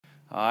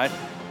All right.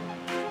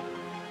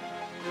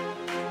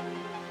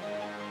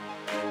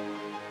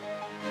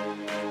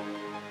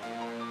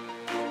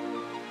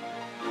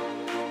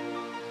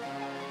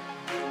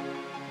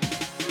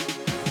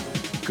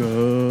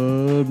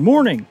 Good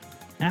morning,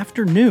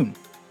 afternoon,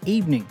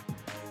 evening,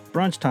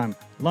 brunch time,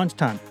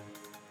 lunchtime,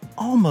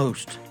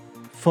 almost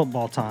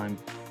football time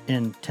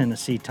in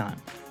Tennessee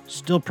time.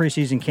 Still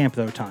preseason camp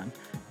though time.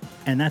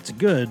 And that's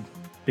good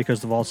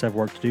because the Vols have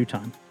work to do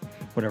time.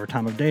 Whatever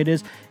time of day it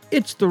is,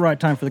 it's the right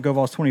time for the Go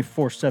Vols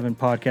 24/7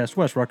 podcast.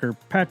 Wes Rucker,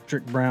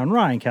 Patrick Brown,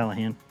 Ryan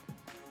Callahan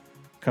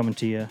coming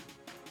to you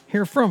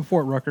here from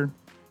Fort Rucker.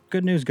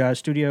 Good news, guys.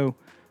 Studio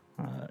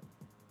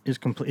is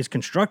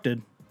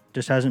constructed.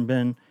 Just hasn't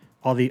been,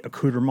 all the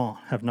accoutrements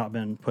have not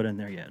been put in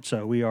there yet.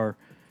 So we are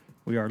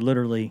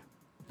literally,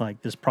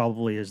 like, this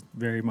probably is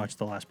very much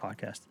the last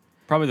podcast.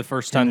 Probably the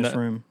first time this that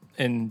room.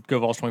 in Go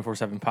Vols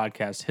 24/7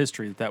 podcast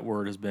history that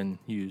word has been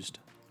used.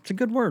 It's a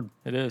good word.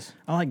 It is.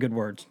 I like good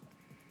words.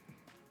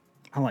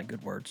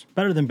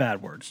 Better than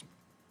bad words.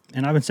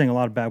 And I've been saying a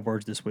lot of bad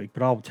words this week,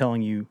 but I'll be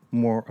telling you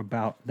more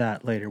about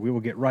that later. We will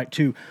get right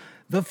to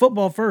the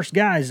football first.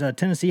 Guys,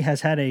 Tennessee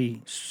has had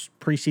a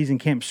preseason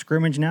camp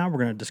scrimmage now. We're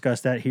going to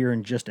discuss that here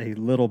in just a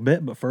little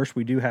bit. But first,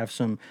 we do have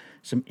some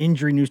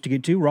injury news to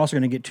get to. We're also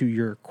going to get to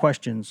your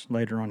questions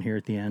later on here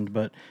at the end.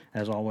 But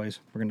as always,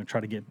 we're going to try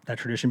to get that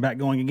tradition back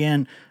going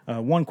again.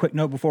 One quick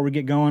note before we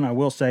get going. I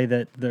will say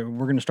that we're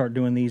going to start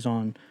doing these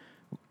on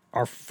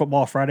our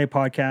Football Friday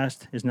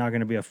podcast is now going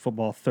to be a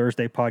Football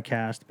Thursday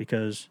podcast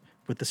because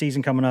with the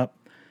season coming up,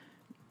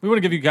 we want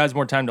to give you guys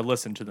more time to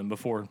listen to them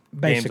before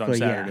games on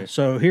Saturday. Yeah.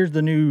 So here's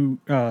the new,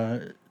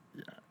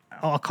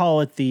 I'll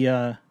call it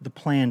the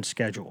planned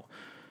schedule.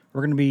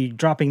 We're going to be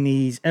dropping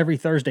these every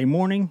Thursday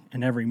morning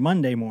and every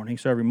Monday morning.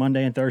 So every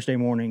Monday and Thursday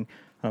morning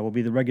will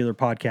be the regular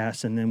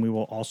podcast, and then we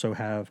will also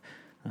have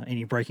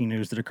any breaking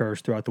news that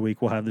occurs throughout the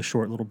week. We'll have the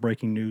short little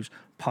breaking news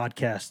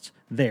podcasts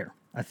there.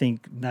 I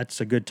think that's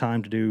a good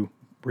time to do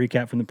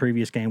recap from the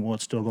previous game while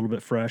it's still a little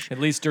bit fresh. At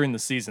least during the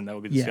season, that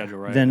would be the schedule,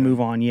 right? Then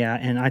move on,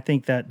 and I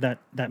think that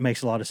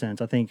makes a lot of sense.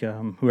 I think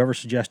whoever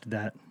suggested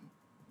that,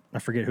 I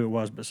forget who it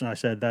was, but I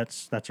said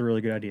that's a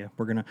really good idea.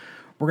 We're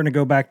gonna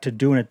go back to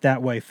doing it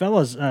that way,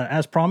 fellas.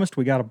 As promised,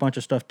 we got a bunch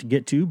of stuff to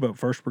get to, but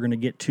first we're gonna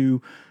get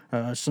to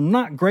some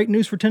not great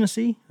news for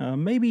Tennessee.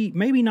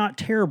 Maybe not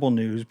terrible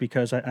news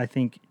because I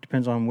think it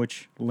depends on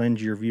which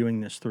lens you're viewing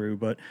this through.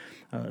 But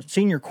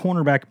senior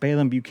cornerback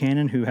Balen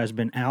Buchanan, who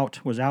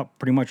was out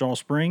pretty much all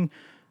spring,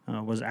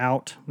 was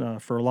out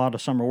for a lot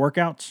of summer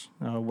workouts,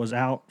 was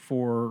out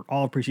for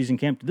all of preseason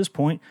camp to this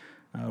point.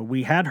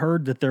 We had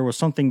heard that there was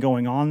something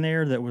going on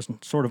there that was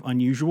sort of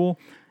unusual,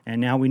 and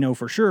now we know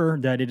for sure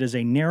that it is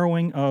a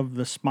narrowing of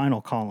the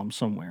spinal column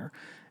somewhere.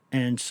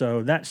 And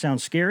so that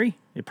sounds scary.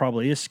 It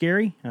probably is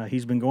scary.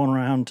 He's been going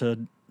around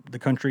to the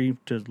country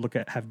to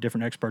have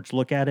different experts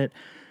look at it.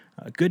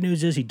 Good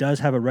news is he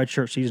does have a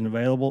redshirt season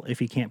available if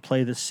he can't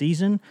play this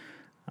season.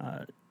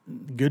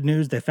 Good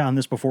news, they found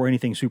this before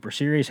anything super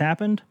serious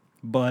happened.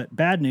 But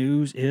bad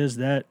news is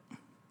that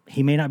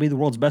he may not be the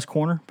world's best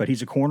corner, but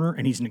he's a corner,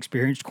 and he's an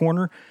experienced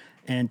corner.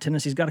 And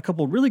Tennessee's got a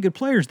couple of really good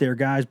players there,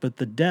 guys, but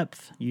the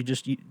depth,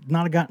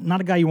 not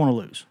a guy you want to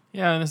lose.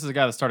 Yeah, and this is a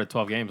guy that started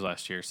 12 games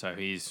last year, so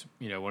he's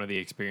one of the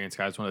experienced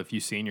guys, one of the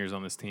few seniors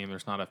on this team.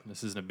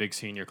 This isn't a big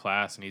senior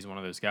class, and he's one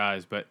of those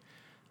guys. But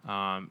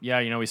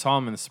we saw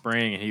him in the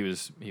spring, and he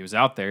was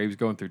out there. He was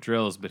going through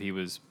drills, but he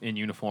was in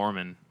uniform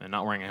and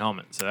not wearing a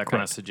helmet. So that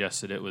kind of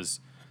suggested it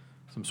was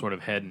some sort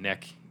of head and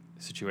neck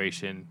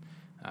situation.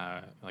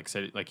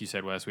 Like you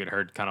said, Wes, we had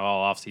heard kind of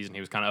all off season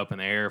he was kind of up in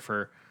the air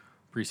for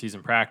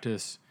preseason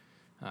practice.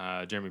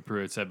 Jeremy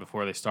Pruitt said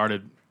before they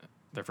started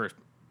their first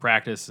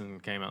practice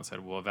and came out and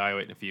said, we'll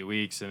evaluate in a few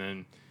weeks.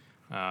 And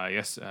then,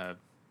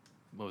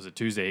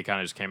 Tuesday, he kind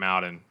of just came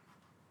out and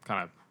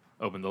kind of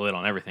opened the lid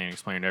on everything and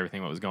explained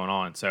everything what was going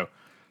on. So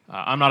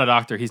I'm not a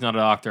doctor. He's not a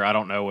doctor. I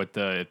don't know if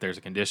there's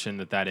a condition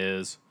that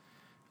is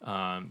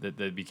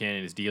that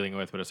Buchanan is dealing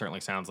with, but it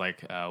certainly sounds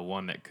like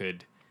one that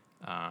could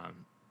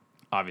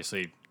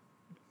obviously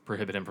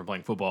prohibit him from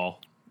playing football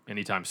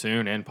anytime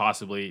soon and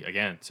possibly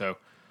again. So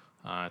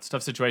it's a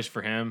tough situation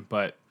for him,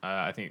 but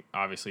I think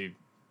obviously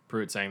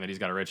Pruitt saying that he's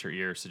got a redshirt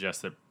year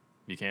suggests that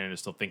Buchanan is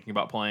still thinking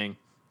about playing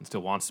and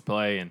still wants to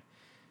play, and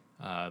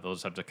they'll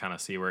just have to kind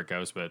of see where it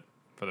goes. But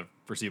for the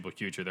foreseeable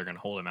future, they're going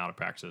to hold him out of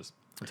practices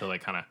until they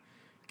kind of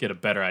get a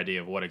better idea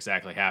of what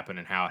exactly happened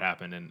and how it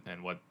happened and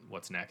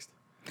what's next.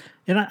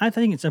 And I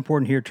think it's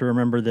important here to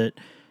remember that,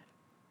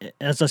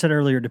 as I said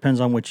earlier, it depends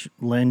on which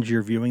lens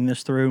you're viewing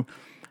this through.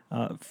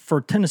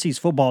 For Tennessee's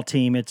football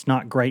team, it's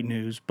not great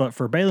news. But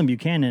for Balen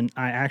Buchanan,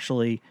 I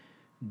actually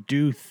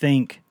do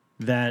think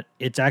that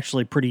it's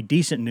actually pretty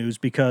decent news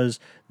because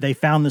they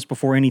found this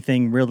before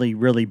anything really,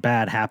 really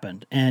bad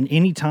happened. And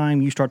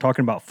anytime you start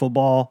talking about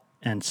football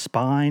and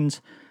spines,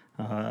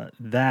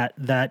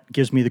 that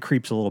gives me the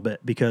creeps a little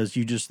bit because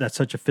that's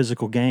such a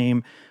physical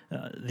game.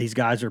 These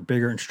guys are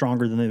bigger and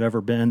stronger than they've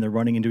ever been. They're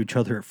running into each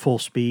other at full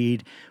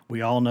speed.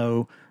 We all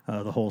know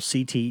the whole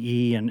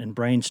CTE and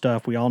brain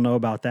stuff. We all know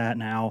about that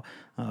now.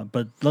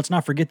 But let's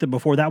not forget that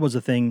before that was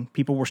a thing,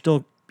 people were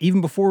still,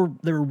 even before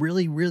they were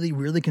really, really,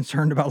 really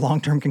concerned about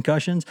long-term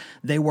concussions,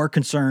 they were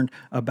concerned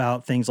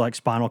about things like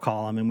spinal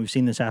column. And we've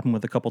seen this happen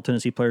with a couple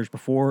Tennessee players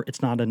before.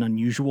 It's not an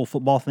unusual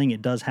football thing.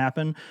 It does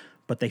happen.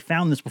 But they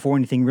found this before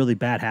anything really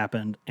bad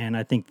happened. And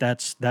I think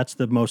that's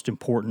the most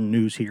important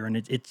news here. And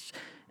it's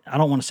I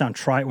don't want to sound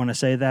trite when I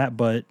say that,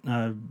 but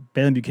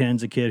Bailey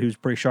Buchanan's a kid who's a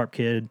pretty sharp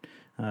kid.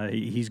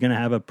 He's going to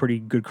have a pretty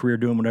good career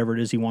doing whatever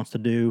it is he wants to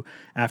do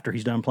after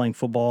he's done playing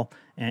football.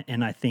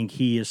 And I think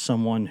he is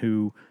someone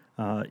who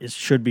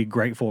should be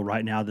grateful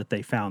right now that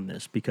they found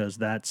this because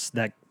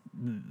the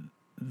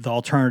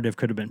alternative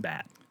could have been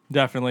bad.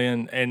 Definitely,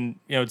 and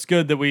it's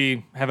good that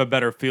we have a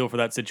better feel for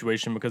that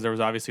situation because there was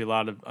obviously a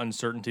lot of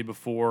uncertainty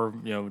before,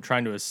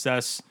 trying to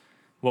assess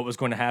what was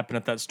going to happen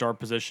at that start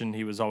position.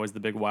 He was always the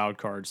big wild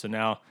card. So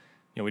now,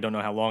 we don't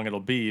know how long it'll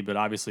be, but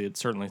obviously it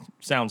certainly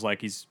sounds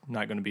like he's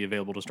not going to be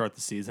available to start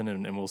the season,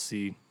 and we'll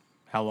see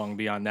how long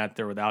beyond that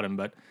there without him.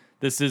 But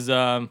this is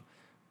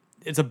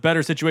it's a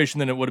better situation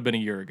than it would have been a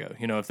year ago.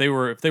 If they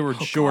were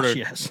short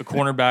a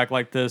cornerback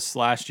like this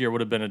last year,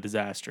 would have been a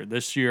disaster.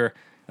 This year,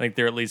 I think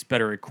they're at least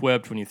better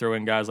equipped when you throw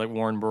in guys like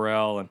Warren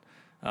Burrell and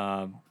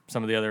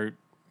some of the other,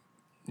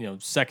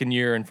 second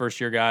year and first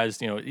year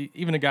guys.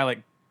 Even a guy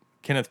like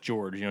Kenneth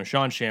George,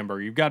 Sean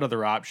Schamberger. You've got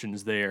other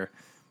options there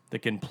that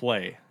can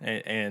play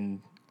and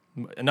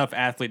enough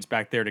athletes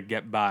back there to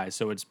get by.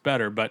 So it's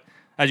better. But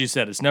as you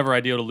said, it's never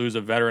ideal to lose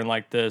a veteran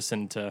like this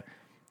and to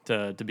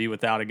be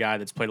without a guy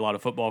that's played a lot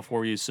of football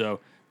for you. So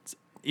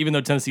even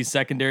though Tennessee's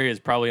secondary is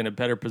probably in a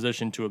better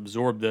position to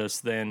absorb this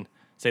than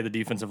say the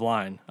defensive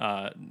line,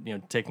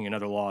 taking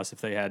another loss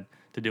if they had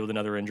to deal with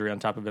another injury on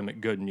top of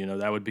Emmett Gooden,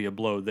 that would be a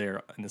blow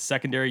there. In the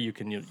secondary,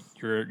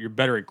 you're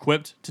better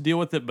equipped to deal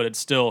with it, but it's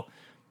still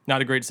not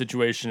a great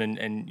situation,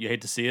 and you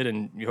hate to see it,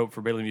 and you hope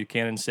for Bailey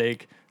Buchanan's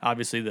sake,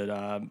 obviously,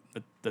 that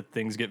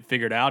things get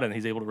figured out and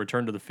he's able to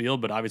return to the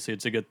field. But obviously,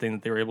 it's a good thing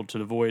that they were able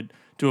to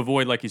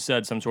avoid, like you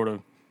said, some sort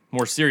of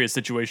more serious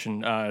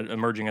situation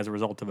emerging as a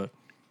result of it.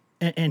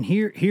 And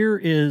here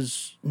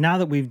is, now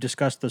that we've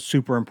discussed the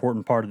super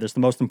important part of this, the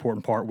most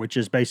important part, which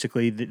is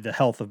basically the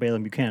health of Bailey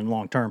Buchanan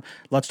long term,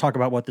 let's talk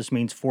about what this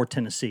means for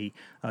Tennessee.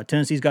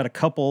 Tennessee's got a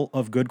couple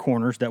of good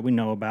corners that we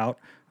know about.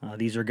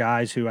 These are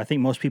guys who I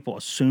think most people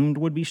assumed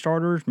would be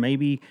starters,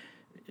 maybe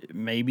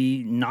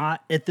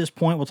not at this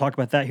point. We'll talk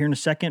about that here in a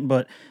second,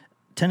 but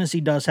Tennessee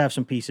does have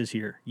some pieces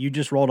here. You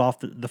just rolled off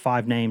the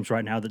 5 names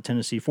right now that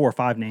 4 or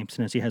 5 names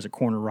Tennessee has a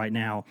corner right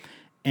now.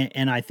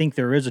 And I think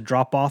there is a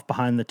drop-off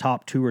behind the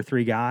top 2 or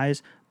 3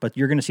 guys, but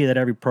you're going to see that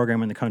every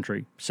program in the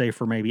country, save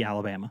for maybe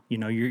Alabama,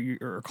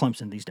 or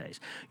Clemson these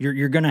days.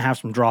 You're going to have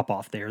some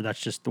drop-off there.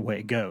 That's just the way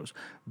it goes.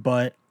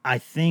 But I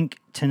think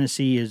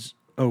Tennessee is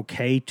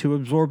okay to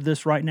absorb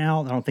this right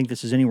now. I don't think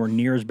this is anywhere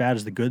near as bad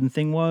as the Gooden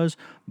thing was,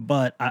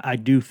 but I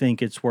do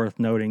think it's worth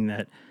noting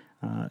that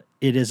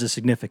it is a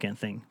significant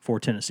thing for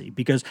Tennessee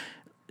because –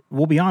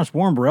 we'll be honest,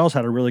 Warren Burrell's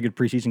had a really good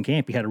preseason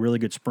camp. He had a really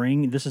good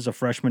spring. This is a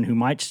freshman who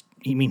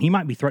he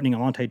might be threatening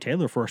Alontae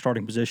Taylor for a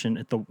starting position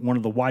at one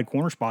of the wide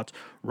corner spots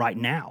right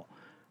now.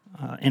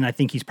 And I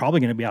think he's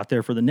probably going to be out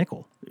there for the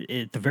nickel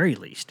at the very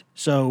least.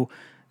 So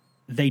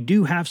they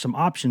do have some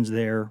options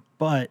there,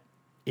 but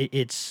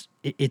it's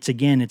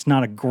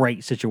not a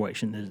great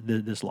situation,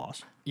 this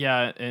loss.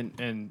 Yeah,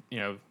 and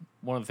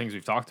one of the things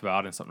we've talked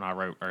about and something I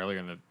wrote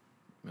earlier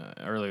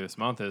this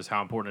month is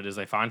how important it is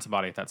they find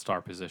somebody at that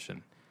star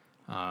position.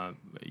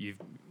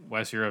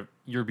 Wes, you're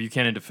a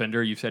Buchanan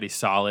defender. You've said he's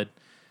solid,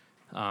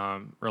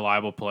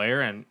 reliable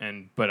player,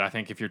 but I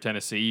think if you're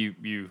Tennessee,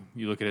 you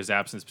look at his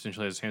absence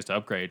potentially as a chance to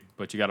upgrade.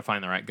 But you got to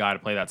find the right guy to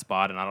play that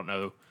spot, and I don't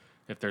know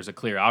if there's a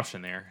clear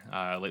option there.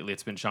 Lately,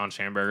 it's been Sean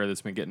Schamberger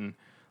that's been getting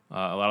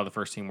a lot of the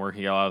first team work.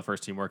 He got a lot of the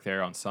first team work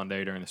there on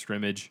Sunday during the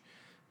scrimmage.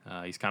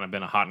 He's kind of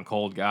been a hot and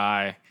cold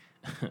guy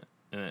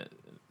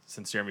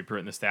since Jeremy Pruitt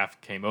and the staff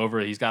came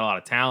over. He's got a lot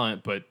of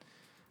talent, but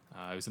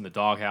he was in the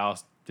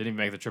doghouse. Didn't even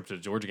make the trip to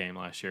the Georgia game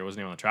last year. Wasn't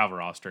even on the travel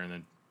roster, and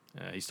then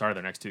he started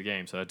their next 2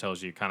 games. So that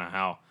tells you kind of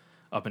how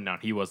up and down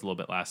he was a little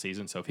bit last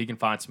season. So if he can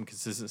find some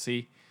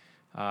consistency,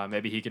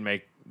 maybe he can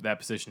make that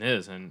position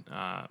his. And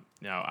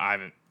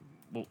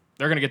they're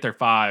going to get their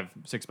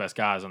 5-6 best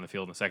guys on the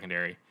field in the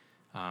secondary.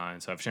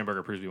 And so if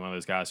Schamberger proves to be one of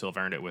those guys, he'll have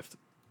earned it with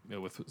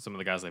some of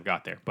the guys they've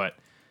got there. But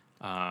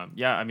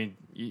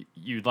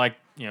you'd like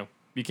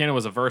Buchanan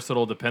was a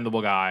versatile,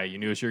 dependable guy. You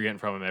knew what you were getting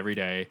from him every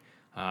day.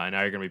 And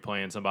now you're going to be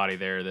playing somebody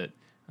there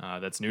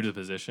that's new to the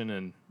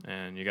position,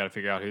 and you got to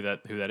figure out who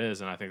that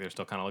is, and I think they're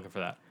still kind of looking for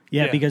that.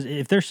 Yeah, because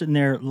if they're sitting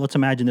there, let's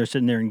imagine they're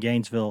sitting there in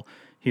Gainesville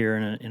here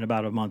in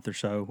about a month or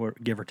so,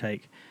 give or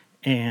take,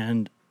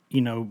 and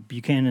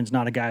Buchanan's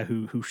not a guy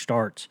who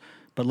starts,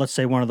 but let's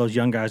say one of those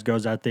young guys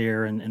goes out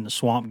there and the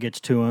swamp gets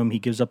to him, he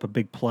gives up a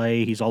big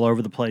play, he's all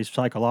over the place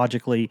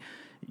psychologically,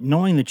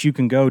 knowing that you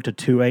can go to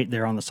 2-8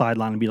 there on the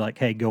sideline and be like,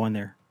 hey, go in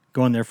there.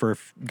 Go in there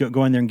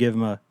go in there and give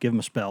him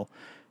a spell.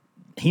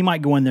 He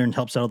might go in there and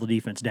help settle the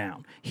defense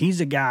down.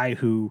 He's a guy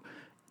who,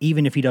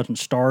 even if he doesn't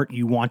start,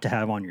 you want to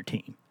have on your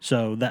team.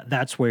 So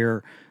that's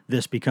where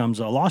this becomes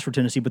a loss for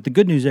Tennessee. But the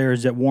good news there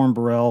is that Warren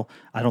Burrell,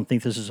 I don't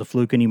think this is a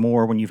fluke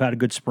anymore. When you've had a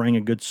good spring,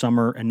 a good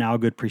summer, and now a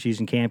good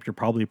preseason camp, you're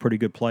probably a pretty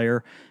good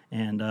player.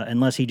 And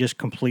unless he just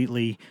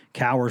completely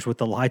cowers with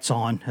the lights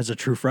on as a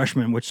true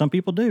freshman, which some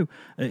people do,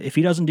 if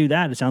he doesn't do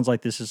that, it sounds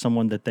like this is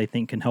someone that they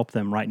think can help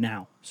them right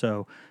now.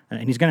 So,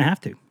 and he's going to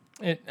have to.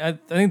 I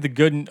think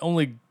the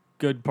only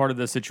good part of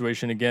this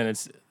situation, again,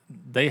 it's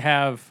they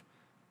have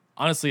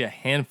honestly a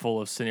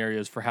handful of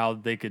scenarios for how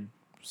they could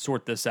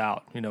sort this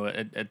out,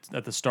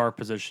 at the star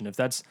position. If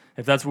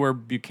that's where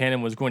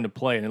Buchanan was going to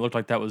play, and it looked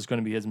like that was going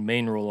to be his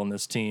main role on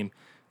this team,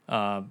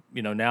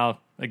 now,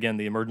 again,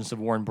 the emergence of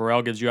Warren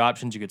Burrell gives you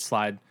options. You could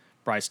slide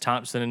Bryce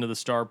Thompson into the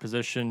star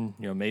position.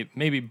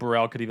 Maybe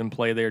Burrell could even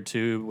play there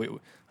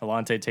too.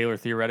 Alontae Taylor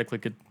theoretically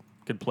could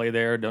play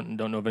there. Don't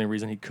know of any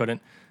reason he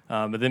couldn't.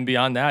 But then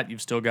beyond that,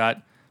 you've still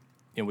got,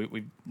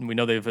 we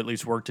know they've at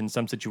least worked in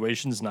some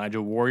situations.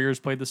 Nigel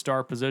Warrior's played the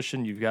star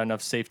position. You've got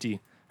enough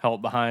safety help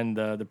behind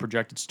the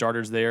projected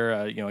starters there.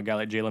 A guy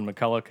like Jalen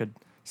McCullough could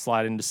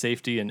slide into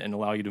safety and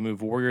allow you to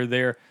move Warrior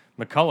there.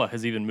 McCullough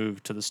has even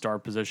moved to the star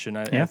position.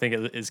 I think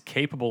is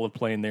capable of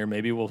playing there.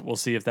 Maybe we'll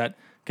see if that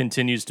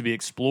continues to be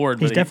explored.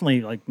 He's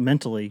definitely like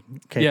mentally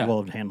capable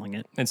of handling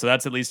it. And so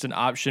that's at least an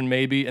option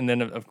maybe. And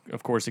then,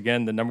 of course,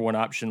 again, the number one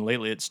option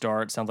lately at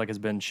star, it sounds like, has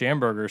been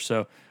Schamberger.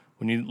 So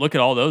when you look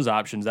at all those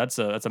options, that's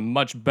a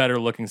much better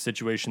looking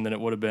situation than it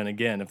would have been,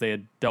 again, if they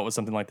had dealt with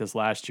something like this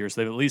last year.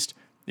 So they've at least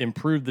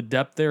improved the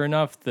depth there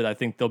enough that I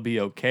think they'll be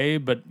okay.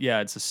 But yeah,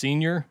 it's a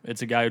senior.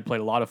 It's a guy who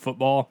played a lot of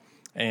football,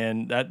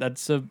 and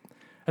that's a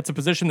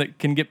position that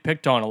can get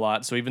picked on a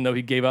lot. So even though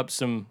he gave up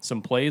some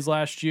plays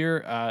last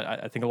year,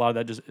 I think a lot of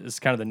that just is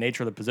kind of the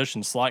nature of the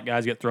position. Slot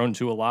guys get thrown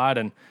to a lot,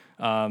 and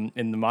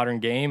in the modern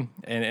game,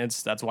 and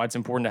that's why it's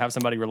important to have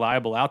somebody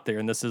reliable out there.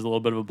 And this is a little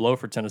bit of a blow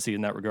for Tennessee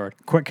in that regard.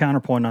 Quick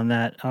counterpoint on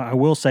that. I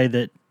will say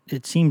that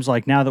it seems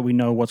like now that we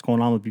know what's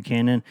going on with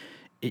Buchanan,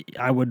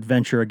 I would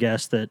venture a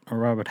guess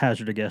or I would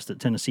hazard a guess that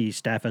Tennessee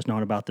staff has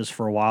known about this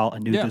for a while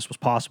and knew this was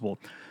possible.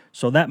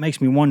 So that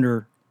makes me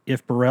wonder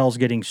if Burrell's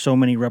getting so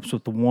many reps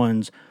with the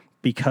ones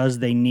because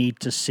they need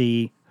to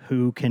see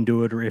who can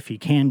do it or if he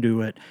can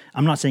do it.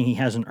 I'm not saying he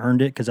hasn't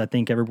earned it, because I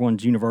think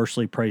everyone's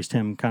universally praised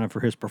him kind of for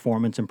his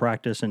performance in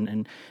practice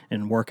and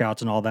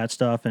workouts and all that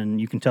stuff. And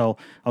you can tell,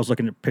 I was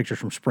looking at pictures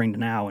from spring to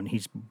now, and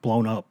he's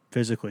blown up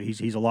physically.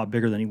 He's a lot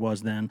bigger than he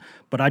was then.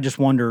 But I just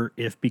wonder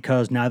if,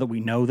 because now that we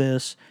know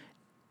this,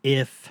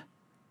 if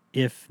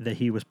that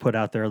he was put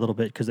out there a little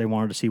bit because they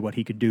wanted to see what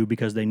he could do,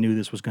 because they knew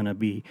this was going to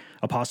be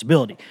a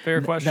possibility.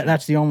 Fair question.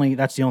 That's the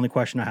only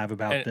question I have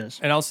about this.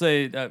 And I'll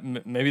say that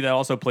maybe that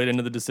also played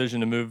into the decision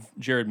to move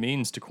Jared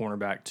Means to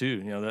cornerback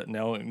too. That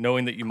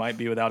knowing that you might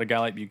be without a guy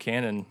like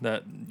Buchanan,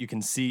 that you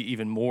can see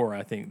even more.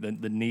 I think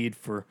the need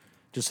for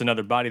just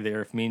another body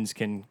there if Means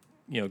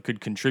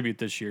could contribute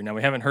this year. Now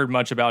we haven't heard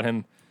much about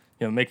him,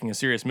 making a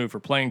serious move for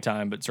playing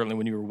time, but certainly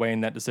when you were weighing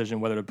that decision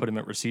whether to put him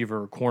at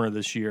receiver or corner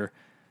this year,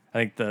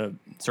 I think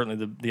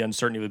the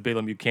uncertainty with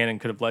Balaam Buchanan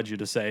could have led you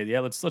to say, yeah,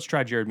 let's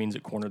try Jared Means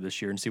at corner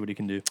this year and see what he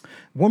can do.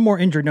 One more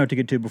injury note to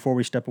get to before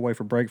we step away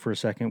for break for a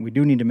second. We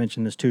do need to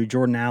mention this too.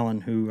 Jordan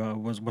Allen, who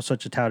was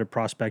such a touted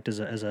prospect as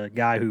a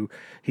guy who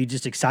he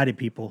just excited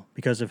people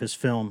because of his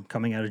film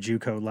coming out of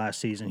JUCO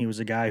last season. He was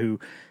a guy who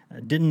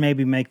didn't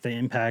maybe make the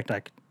impact. I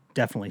could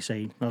definitely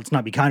say, let's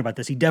not be kind about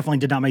this. He definitely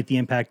did not make the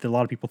impact that a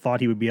lot of people thought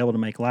he would be able to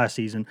make last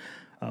season.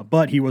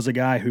 But he was a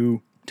guy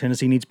who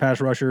Tennessee needs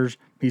pass rushers.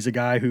 He's a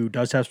guy who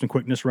does have some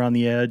quickness around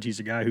the edge. He's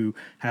a guy who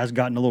has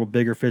gotten a little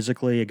bigger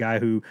physically, a guy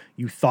who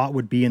you thought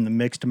would be in the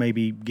mix to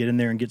maybe get in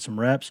there and get some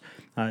reps.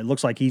 It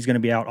looks like he's going to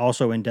be out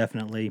also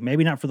indefinitely,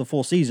 maybe not for the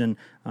full season,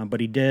 but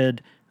he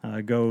did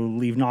go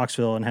leave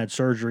Knoxville and had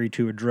surgery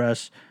to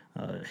address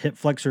hip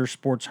flexor,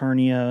 sports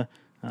hernia.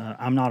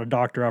 I'm not a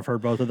doctor. I've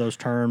heard both of those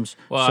terms.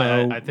 Well,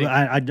 so I think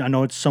I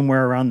know it's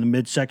somewhere around the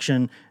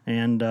midsection,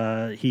 and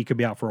he could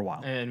be out for a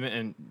while.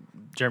 And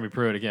Jeremy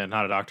Pruitt, again,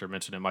 not a doctor,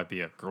 mentioned it might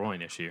be a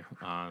groin issue.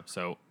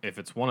 So if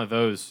it's one of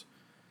those,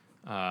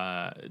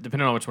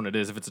 depending on which one it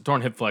is, if it's a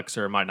torn hip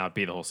flexor, it might not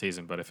be the whole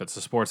season. But if it's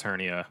a sports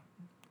hernia,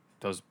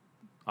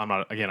 I'm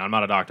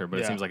not a doctor, but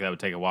it seems like that would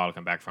take a while to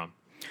come back from.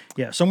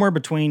 Yeah, somewhere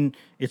between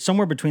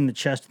the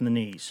chest and the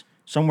knees.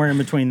 Somewhere in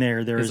between there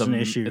is an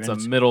issue. It's a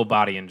middle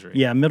body injury.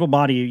 Yeah, middle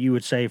body. You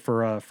would say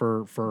for a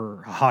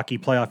hockey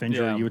playoff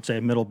injury, you would say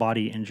a middle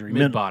body injury.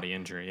 Mid body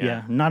injury.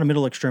 Yeah, not a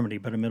middle extremity,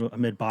 but a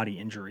mid body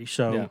injury.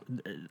 So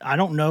I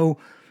don't know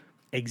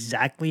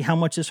exactly how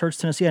much this hurts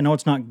Tennessee. I know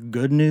it's not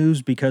good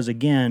news because,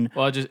 again,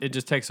 well, it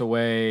just takes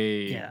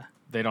away. Yeah,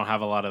 they don't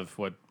have a lot of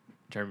what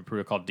Jeremy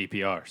Pruitt called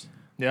DPRs.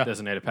 Yeah,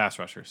 designated pass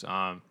rushers.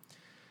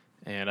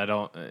 And I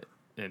don't.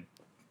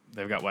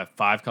 They've got,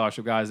 5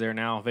 scholarship guys there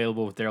now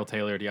available with Darrell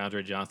Taylor,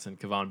 DeAndre Johnson,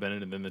 Kevon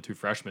Bennett, and then the 2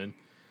 freshmen,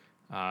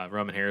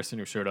 Roman Harrison,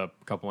 who showed up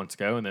a couple months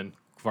ago, and then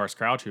Kavaris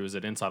Crouch, who was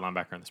an inside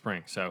linebacker in the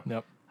spring. So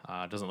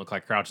it doesn't look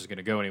like Crouch is going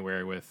to go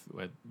anywhere with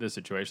this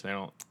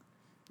situation.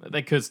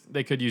 They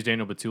could use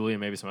Daniel Batuli and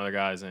maybe some other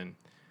guys and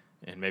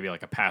maybe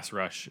like a pass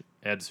rush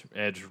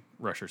edge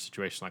rusher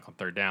situation like on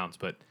third downs.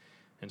 But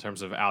in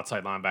terms of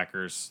outside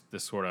linebackers,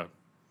 this sort of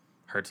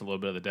hurts a little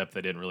bit of the depth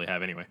they didn't really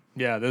have anyway.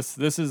 Yeah, this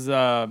is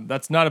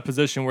that's not a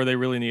position where they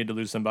really needed to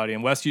lose somebody.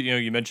 And West,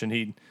 you mentioned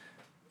he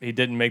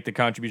didn't make the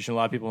contribution a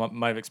lot of people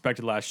might have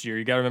expected last year.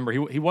 You got to remember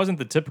he wasn't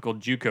the typical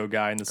JUCO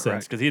guy in the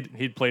sense because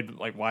he'd played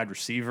like wide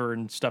receiver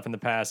and stuff in the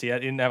past. He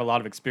didn't have a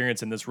lot of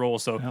experience in this role.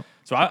 So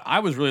I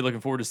was really looking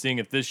forward to seeing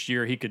if this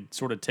year he could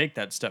sort of take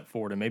that step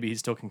forward and maybe he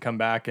still can come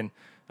back and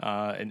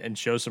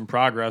show some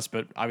progress.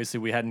 But obviously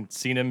we hadn't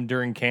seen him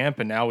during camp,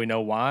 and now we know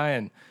why.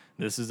 And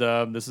this is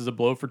a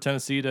blow for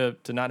Tennessee to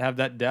not have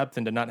that depth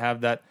and to not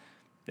have that.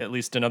 At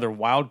least another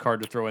wild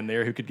card to throw in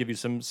there who could give you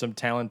some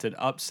talented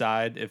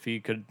upside if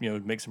he could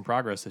make some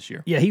progress this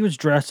year. Yeah, he was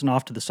dressed and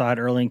off to the side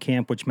early in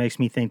camp, which makes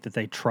me think that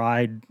they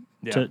tried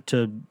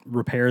to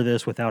repair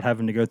this without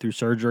having to go through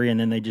surgery, and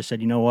then they just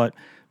said, you know what,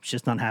 it's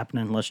just not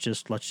happening. Let's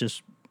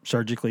just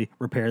surgically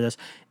repair this.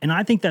 And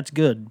I think that's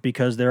good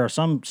because there are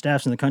some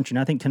staffs in the country, and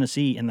I think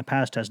Tennessee in the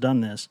past has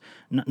done this,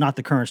 not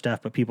the current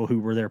staff, but people who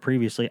were there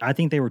previously. I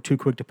think they were too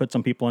quick to put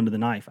some people under the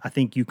knife. I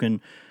think you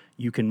can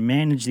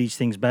manage these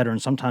things better,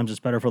 and sometimes it's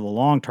better for the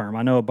long term.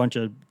 I know a bunch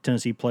of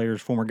Tennessee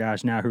players, former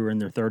guys now who are in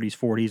their 30s,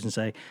 40s, and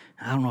say,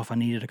 I don't know if I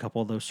needed a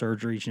couple of those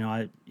surgeries.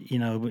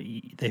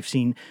 They've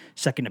seen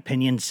second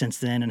opinions since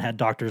then and had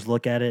doctors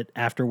look at it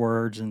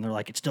afterwards, and they're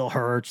like, it still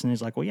hurts. And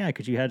he's like, well, yeah,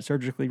 because you had it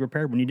surgically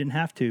repaired when you didn't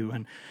have to,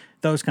 and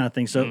those kind of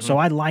things. So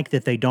I like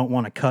that they don't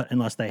want to cut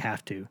unless they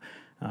have to.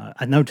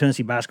 I know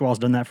Tennessee basketball has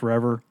done that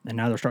forever, and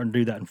now they're starting to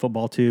do that in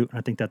football too. And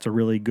I think that's a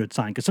really good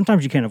sign because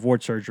sometimes you can't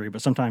avoid surgery,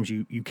 but sometimes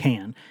you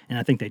can. And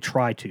I think they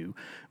try to,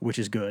 which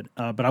is good.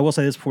 But I will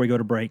say this before we go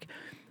to break.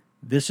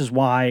 This is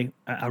why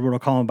I wrote a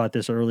column about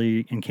this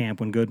early in camp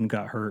when Gooden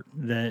got hurt,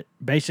 that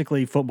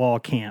basically football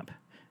camp,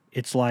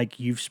 it's like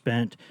you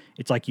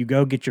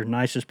go get your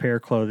nicest pair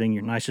of clothing,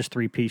 your nicest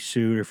three-piece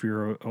suit, if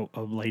you're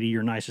a lady,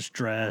 your nicest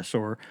dress,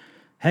 or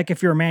heck,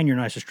 if you're a man, your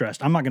nicest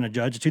dressed. I'm not going to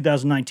judge. It's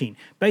 2019.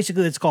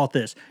 Basically, let's call it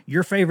this.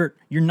 Your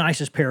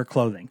nicest pair of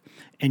clothing.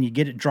 And you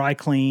get it dry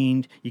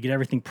cleaned. You get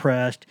everything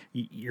pressed.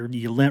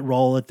 You lint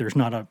roll it. There's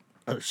not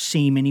a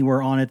seam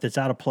anywhere on it that's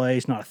out of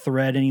place, not a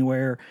thread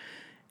anywhere.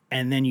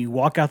 And then you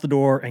walk out the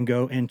door and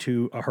go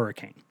into a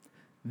hurricane.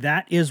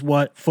 That is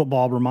what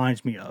football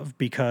reminds me of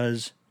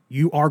because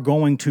you are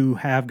going to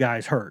have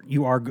guys hurt.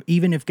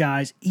 Even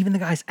the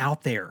guys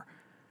out there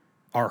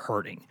are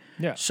hurting.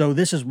 Yeah. So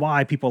this is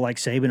why people like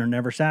Saban are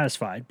never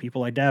satisfied.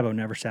 People like Dabo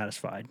never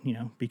satisfied,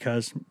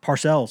 because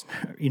Parcells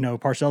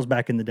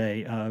back in the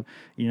day,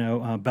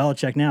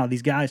 Belichick now,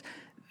 these guys,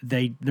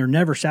 they're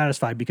never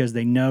satisfied because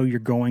they know you're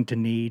going to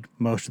need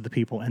most of the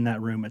people in that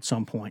room at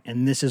some point.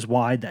 And this is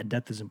why that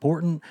depth is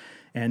important.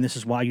 And this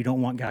is why you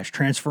don't want guys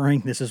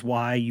transferring. This is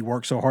why you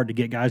work so hard to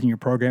get guys in your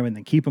program and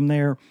then keep them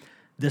there.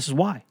 This is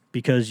why,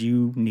 because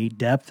you need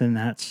depth, and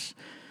that's...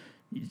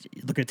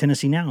 Look at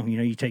Tennessee now.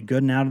 You take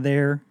Gooden out of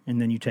there, and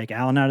then you take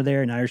Allen out of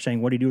there, and now you're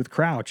saying, what do you do with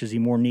Crouch? Is he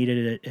more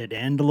needed at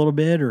end a little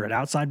bit or at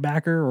outside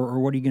backer, or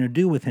what are you going to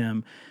do with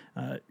him?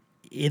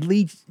 It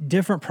leads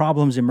different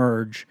problems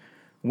emerge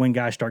when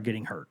guys start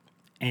getting hurt.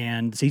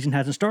 And the season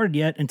hasn't started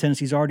yet, and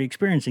Tennessee's already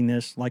experiencing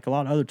this like a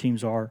lot of other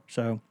teams are.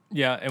 So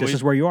this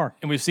is where you are.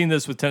 And we've seen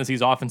this with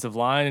Tennessee's offensive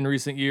line in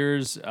recent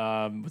years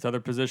with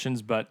other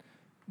positions, but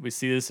we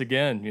see this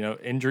again.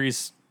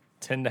 Injuries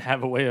tend to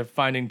have a way of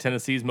finding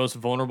Tennessee's most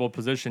vulnerable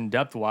position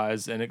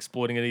depth-wise and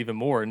exploiting it even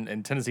more.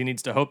 And Tennessee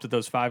needs to hope that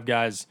those 5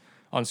 guys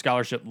on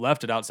scholarship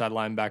left at outside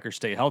linebacker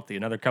stay healthy.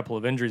 Another couple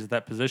of injuries at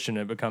that position,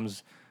 it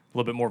becomes a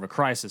little bit more of a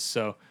crisis.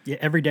 So yeah,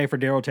 every day for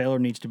Darrell Taylor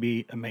needs to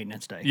be a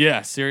maintenance day.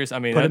 Yeah, serious. I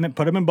mean,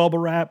 put him in bubble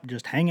wrap,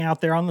 just hang out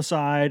there on the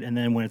side, and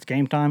then when it's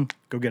game time,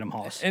 go get him,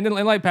 Hoss. And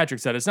like Patrick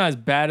said, it's not as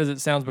bad as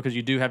it sounds because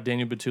you do have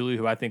Daniel Batuli,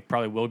 who I think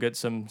probably will get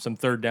some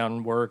third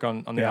down work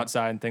on the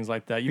outside and things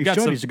like that.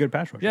 He's a good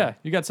pass rusher. Yeah,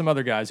 you got some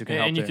other guys who can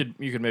help. And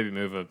you could maybe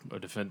move a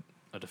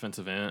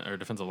defensive end or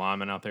defensive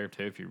lineman out there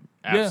too if you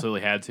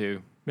absolutely had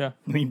to. Yeah,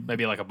 I mean,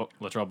 maybe like a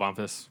Latrell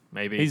Bonfils.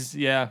 Maybe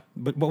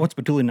But what's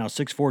Batuli now?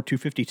 6'4",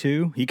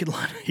 252. He could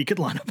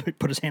line up,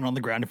 put his hand on the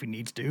ground if he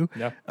needs to.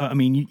 Yeah. I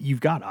mean, you've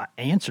got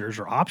answers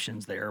or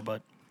options there,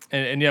 but.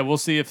 And we'll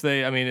see if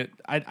they. I mean,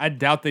 I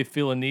doubt they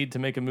feel a need to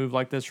make a move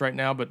like this right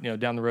now. But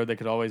down the road they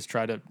could always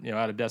try to.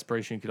 Out of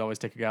desperation, you could always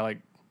take a guy like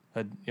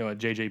a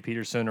JJ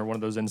Peterson or one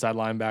of those inside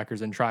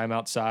linebackers and try him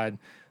outside.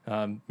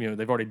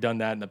 They've already done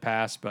that in the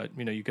past, but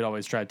you could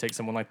always try to take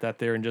someone like that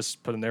there and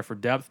just put him there for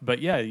depth. But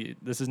yeah,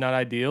 this is not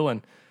ideal,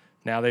 and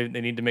now they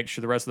need to make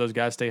sure the rest of those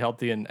guys stay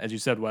healthy. And as you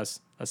said, Wes,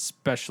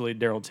 especially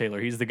Darrell Taylor,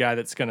 he's the guy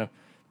that's going to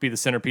be the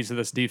centerpiece of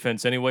this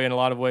defense anyway. In a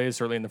lot of ways,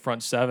 certainly in the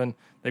front 7,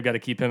 they've got to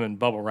keep him in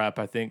bubble wrap,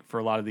 I think, for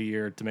a lot of the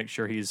year to make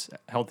sure he's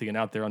healthy and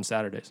out there on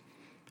Saturdays.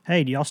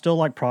 Hey, do y'all still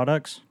like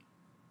products?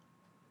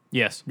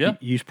 Yes. Yeah. Do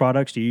you use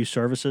products? Do you use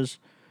services?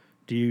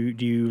 Do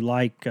you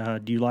like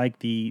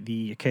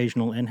the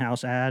occasional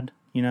in-house ad,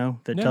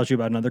 that tells you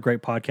about another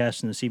great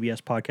podcast in the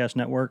CBS Podcast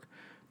Network?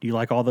 Do you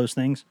like all those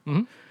things?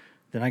 Mm-hmm.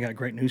 Then I got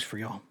great news for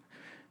y'all.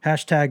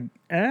 Hashtag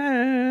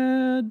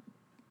ad.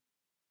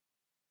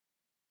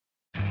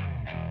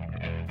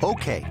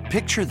 Okay,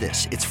 picture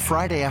this. It's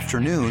Friday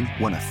afternoon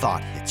when a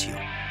thought hits you.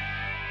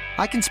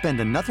 I can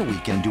spend another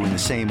weekend doing the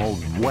same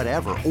old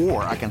whatever,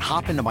 or I can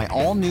hop into my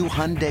all-new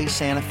Hyundai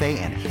Santa Fe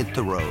and hit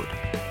the road.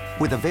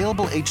 With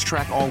available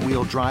H-Track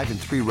all-wheel drive and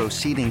 3-row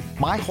seating,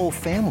 my whole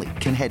family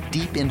can head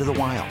deep into the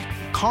wild.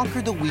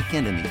 Conquer the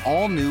weekend in the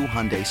all-new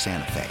Hyundai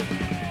Santa Fe.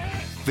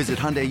 Visit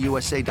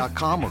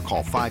HyundaiUSA.com or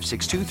call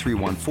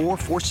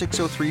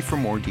 562-314-4603 for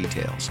more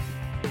details.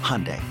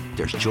 Hyundai,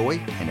 there's joy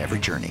in every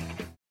journey.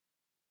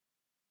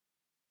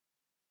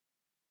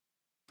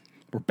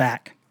 We're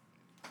back.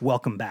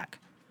 Welcome back.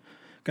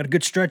 Got a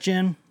good stretch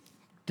in.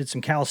 Did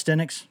some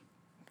calisthenics.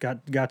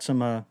 Got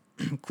some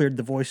cleared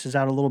the voices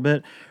out a little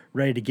bit.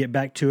 Ready to get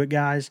back to it,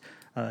 guys.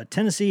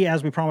 Tennessee,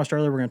 as we promised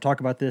earlier, we're going to talk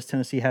about this.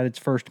 Tennessee had its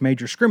first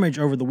major scrimmage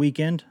over the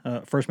weekend,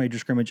 first major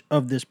scrimmage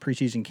of this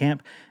preseason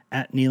camp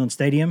at Neyland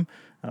Stadium.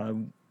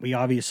 We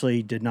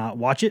obviously did not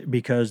watch it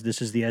because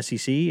this is the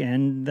SEC,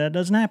 and that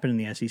doesn't happen in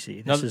the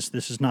SEC.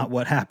 This is not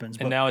what happens.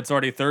 And now it's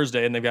already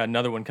Thursday, and they've got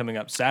another one coming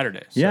up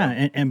Saturday. So.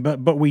 Yeah,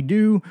 but we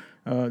do.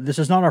 This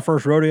is not our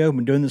first rodeo. We've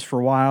been doing this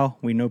for a while.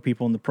 We know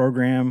people in the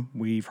program.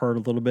 We've heard a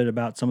little bit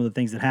about some of the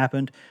things that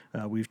happened.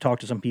 We've talked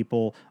to some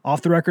people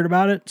off the record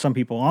about it, some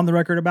people on the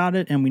record about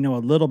it, and we know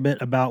a little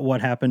bit about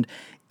what happened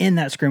in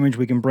that scrimmage.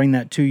 We can bring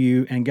that to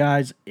you. And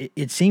guys,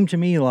 it seemed to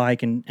me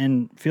like,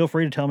 and feel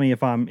free to tell me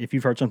if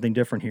you've heard something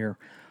different here.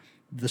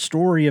 The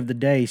story of the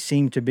day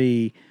seemed to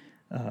be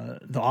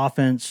the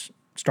offense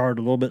started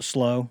a little bit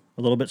slow,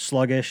 a little bit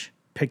sluggish,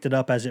 picked it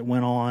up as it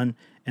went on,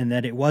 and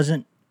that it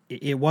wasn't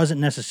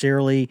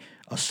necessarily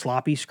a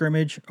sloppy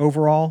scrimmage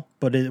overall,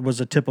 but it was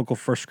a typical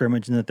first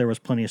scrimmage and that there was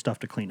plenty of stuff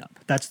to clean up.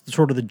 That's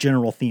sort of the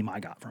general theme I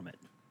got from it.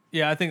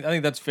 Yeah, I think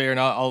that's fair, and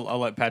I'll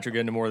let Patrick get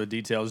into more of the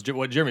details.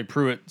 What Jeremy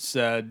Pruitt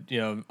said,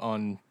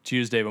 on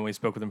Tuesday when we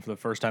spoke with him for the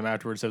first time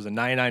afterwards, it was a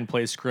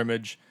 99-play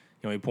scrimmage.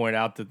 He pointed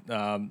out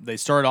that they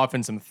started off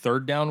in some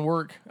third down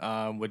work,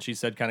 which he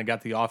said kind of got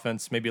the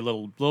offense maybe a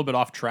little bit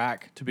off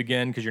track to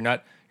begin because you're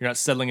not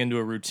settling into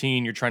a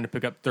routine. You're trying to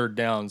pick up third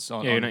downs.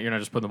 You're not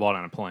just putting the ball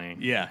down and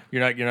playing. Yeah,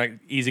 you're not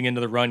easing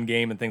into the run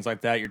game and things like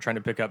that. You're trying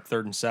to pick up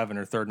 3rd and 7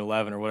 or 3rd and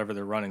 11 or whatever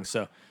they're running.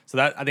 So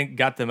that I think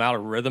got them out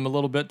of rhythm a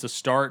little bit to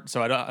start.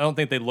 So I don't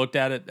think they looked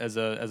at it as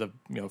a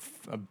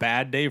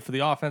bad day for the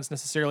offense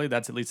necessarily.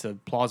 That's at least a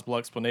plausible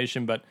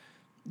explanation, but.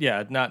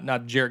 Yeah,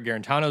 not Jarrett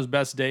Garantano's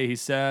best day, he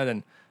said,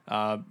 and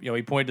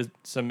he pointed to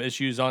some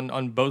issues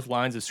on both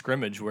lines of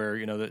scrimmage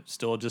where that's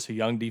still just a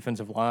young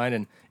defensive line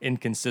and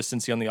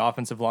inconsistency on the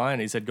offensive line.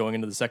 He said going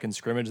into the second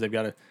scrimmage they've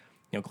got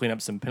to clean up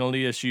some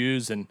penalty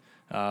issues and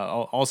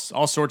all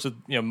sorts of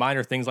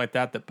minor things like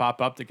that pop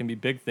up that can be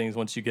big things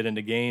once you get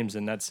into games,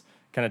 and that's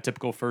kind of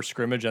typical first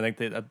scrimmage. I think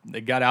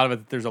they got out of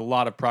it. There's a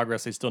lot of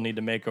progress they still need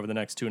to make over the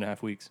next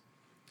 2.5 weeks.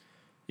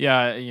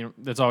 Yeah,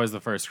 that's always the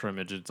first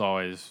scrimmage. It's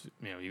always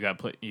you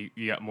got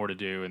more to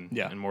do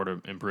and more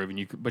to improve,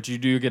 but you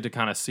do get to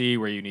kind of see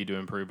where you need to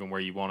improve and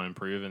where you want to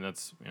improve, and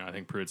that's I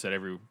think Pruitt said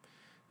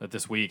that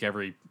this week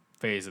every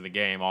phase of the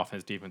game,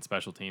 offense, defense,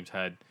 special teams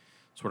had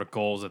sort of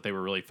goals that they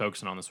were really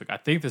focusing on this week. I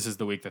think this is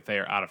the week that they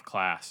are out of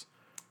class,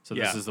 so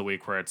this is the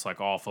week where it's like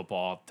all football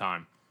all the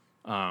time,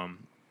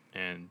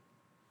 and.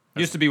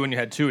 Used to be when you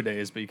had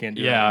 2-a-days, but you can't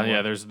do that anymore.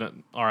 Yeah. There's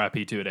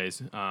RIP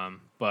 2-a-days,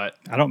 but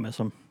I don't miss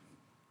them.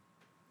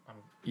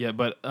 Yeah,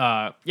 but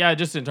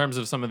just in terms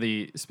of some of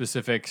the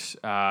specifics,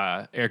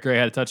 Eric Gray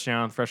had a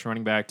touchdown, fresh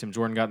running back. Tim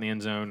Jordan got in the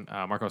end zone.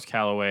 Marcos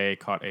Callaway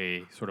caught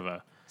a sort of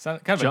a a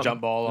jump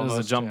ball. It was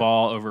a jump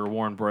ball over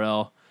Warren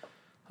Burrell,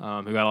 who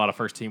got a lot of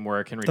first team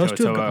work. Henry those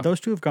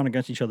To'oTo'o. Two have gone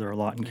against each other a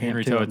lot in camp.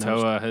 Henry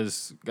To'oTo'o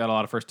has got a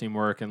lot of first team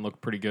work and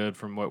looked pretty good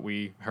from what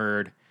we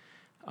heard.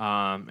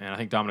 And I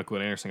think Dominic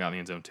Wood-Anderson got in the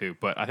end zone too.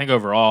 But I think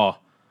overall,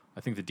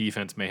 I think the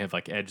defense may have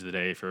edged the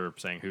day for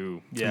saying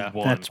who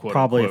won. That's quote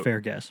probably unquote. a fair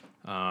guess.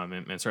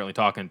 And certainly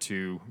talking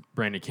to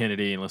Brandon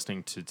Kennedy and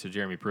listening to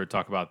Jeremy Pruitt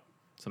talk about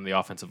some of the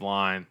offensive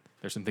line,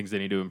 there's some things they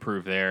need to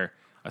improve there.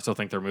 I still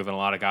think they're moving a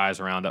lot of guys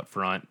around up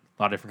front,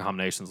 a lot of different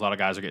combinations. A lot of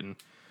guys are getting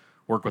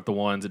work with the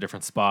ones at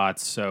different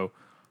spots. So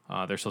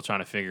they're still trying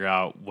to figure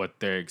out what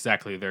they're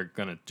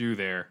going to do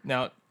there.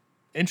 Now,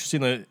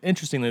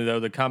 Interestingly, though,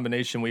 the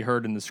combination we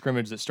heard in the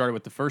scrimmage that started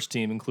with the first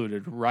team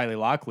included Riley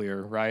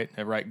Locklear, right,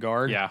 at right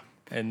guard. Yeah.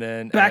 And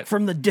then Back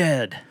from the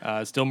dead.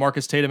 Still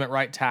Marcus Tatum at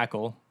right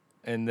tackle.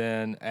 And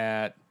then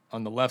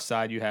on the left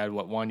side, you had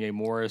Wanye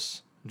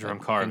Morris, Jerome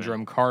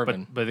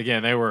Carvin. But But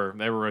again, they were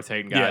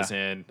rotating guys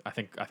in. I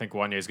think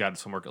Wanye's got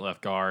some work at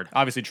left guard.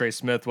 obviously Trey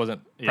Smith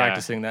wasn't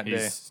practicing that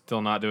he's day.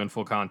 still not doing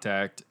full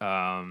contact.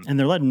 And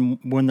they're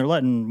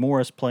letting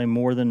Morris play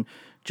more than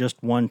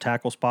just one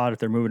tackle spot. If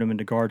they're moving him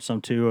into guard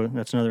some too,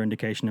 that's another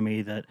indication to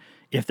me that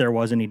if there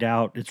was any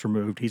doubt, it's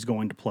removed. He's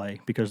going to play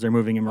because they're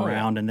moving him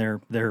around and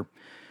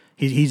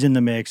he's in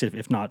the mix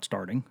if not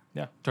starting.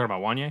 Yeah. Talking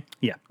about Wanye?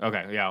 Yeah.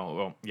 Okay. Yeah.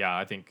 Well, yeah.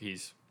 I think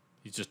he's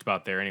just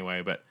about there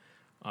anyway. But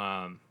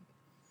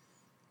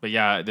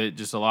yeah,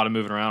 just a lot of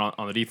moving around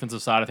on the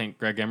defensive side. I think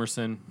Greg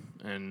Emerson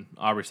and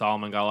Aubrey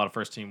Solomon got a lot of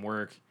first team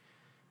work.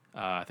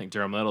 I think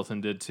Jerome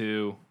Littleton did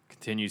too,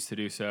 continues to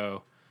do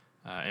so.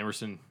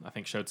 Emerson, I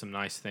think, showed some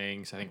nice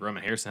things. I think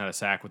Roman Harrison had a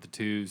sack with the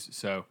twos.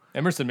 So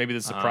Emerson may be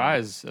the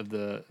surprise of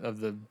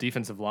the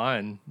defensive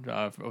line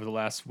over the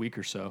last week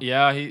or so.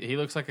 Yeah, he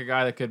looks like a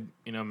guy that could,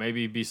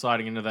 maybe be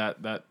sliding into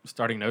that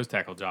starting nose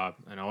tackle job.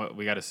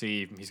 We got to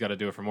see. He's got to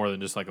do it for more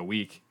than just like a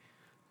week.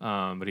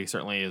 But he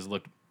certainly has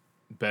looked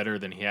better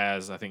than he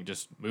has, I think,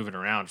 just moving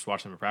around. Just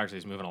watching him in practice,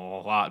 he's moving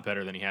a lot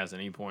better than he has at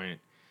any point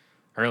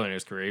early in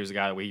his career. He was a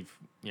guy that we've,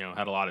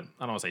 had a lot of,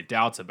 I don't want to say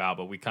doubts about,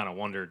 but we kind of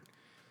wondered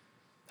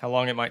how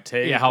long it might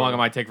take. Yeah, how long it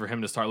might take for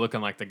him to start looking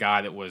like the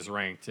guy that was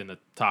ranked in the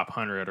top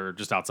 100 or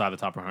just outside the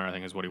top 100, I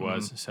think is what he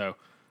was. So,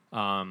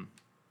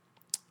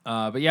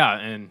 but yeah,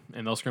 and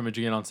they'll scrimmage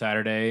again on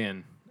Saturday,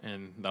 and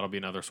that'll be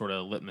another sort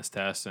of litmus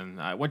test. And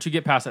once you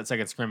get past that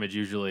second scrimmage,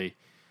 usually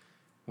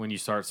when you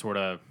start sort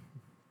of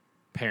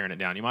paring it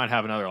down, you might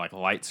have another like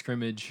light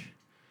scrimmage,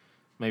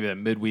 maybe the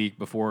midweek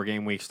before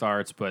game week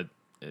starts, but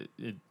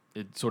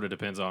it sort of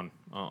depends on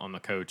the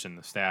coach and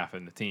the staff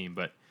and the team.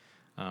 But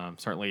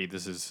certainly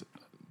this is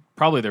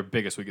probably their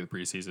biggest week of the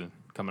preseason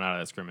coming out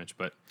of that scrimmage.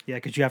 But yeah,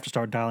 because you have to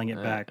start dialing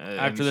it back.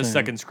 After the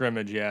second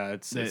scrimmage, yeah,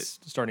 it's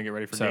starting to get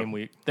ready for game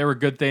week. There were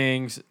good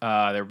things.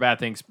 There were bad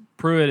things.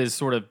 Pruitt is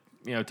sort of,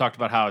 talked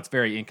about how it's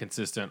very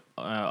inconsistent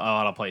a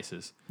lot of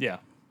places. Yeah.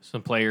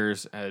 Some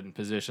players and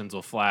positions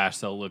will flash,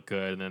 they'll look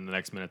good, and then the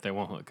next minute they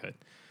won't look good.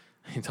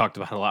 He talked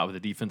about it a lot with the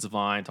defensive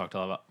line, talked a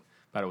lot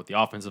about it with the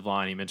offensive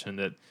line. He mentioned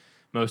that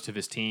most of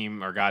his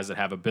team are guys that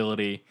have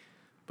ability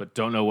but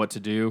don't know what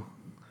to do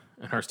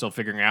and are still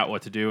figuring out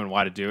what to do and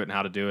why to do it and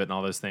how to do it and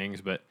all those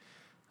things. But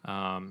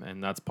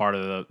and that's part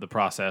of the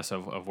process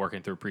of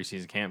working through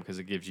preseason camp, because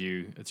it gives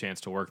you a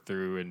chance to work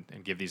through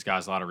and give these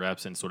guys a lot of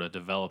reps and sort of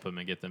develop them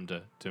and get them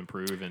to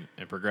improve and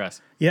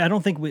progress. Yeah, I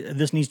don't think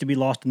this needs to be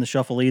lost in the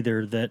shuffle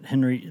either, that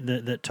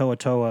that Toa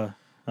Toa,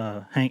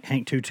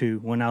 Hank Tutu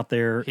went out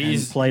there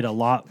and played a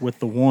lot with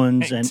the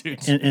ones, and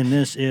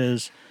this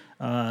is...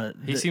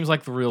 he seems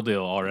like the real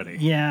deal already.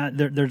 Yeah,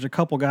 there's a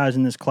couple guys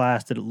in this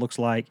class that it looks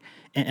like,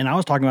 and I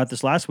was talking about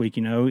this last week.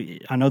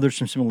 I know there's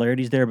some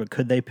similarities there, but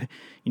could they,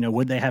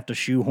 would they have to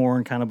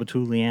shoehorn kind of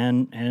Batuli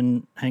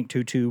and Hank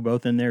Tutu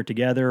both in there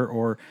together,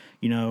 or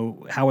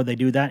how would they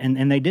do that?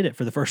 And they did it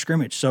for the first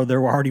scrimmage, so they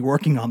were already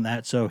working on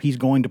that. So he's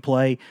going to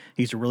play.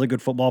 He's a really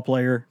good football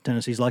player.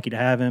 Tennessee's lucky to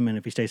have him, and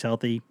if he stays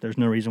healthy, there's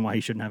no reason why he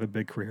shouldn't have a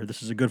big career.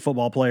 This is a good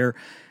football player,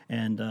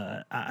 and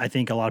I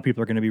think a lot of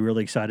people are going to be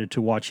really excited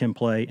to watch him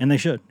play, and they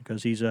should,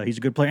 because he's a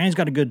good player, and he's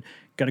got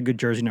a good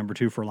jersey number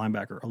 2 for a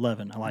linebacker,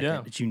 11. I like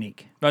it. It's unique.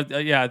 But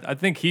I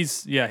think he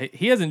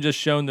hasn't just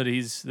shown that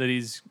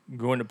he's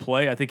going to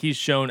play. I think he's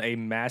shown a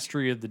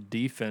mastery of the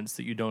defense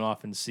that you don't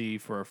often see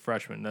for a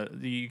freshman.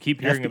 You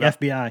keep hearing about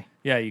FBI.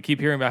 Yeah, you keep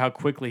hearing about how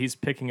quickly he's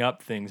picking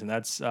up things, and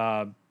that's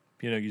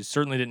you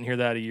certainly didn't hear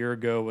that a year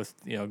ago with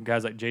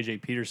guys like J.J.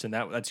 Peterson.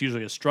 That's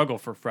usually a struggle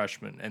for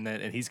freshmen,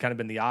 and he's kind of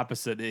been the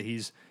opposite.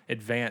 He's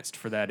advanced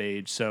for that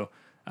age, so.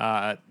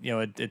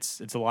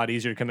 It's a lot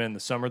easier to come in the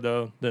summer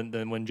though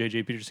than when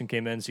J.J. Peterson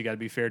came in, so you got to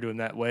be fair to him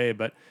that way.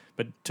 But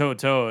Toa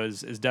Toa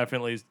is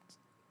definitely,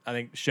 I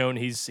think, shown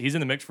he's in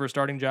the mix for a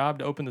starting job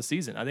to open the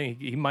season. I think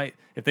he might,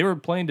 if they were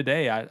playing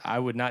today, I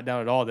would not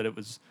doubt at all that it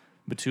was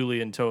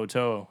Batuli and Toa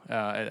Toa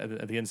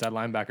at the inside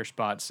linebacker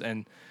spots,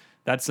 and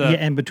that's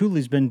and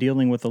Batuli's been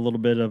dealing with a little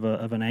bit of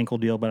an ankle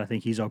deal, but I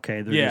think he's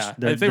okay.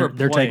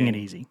 They're taking it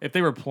easy. If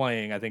they were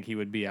playing, I think he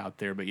would be out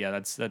there. But yeah,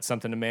 that's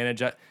something to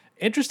manage.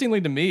 Interestingly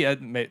to me, I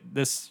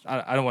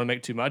don't want to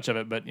make too much of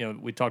it, but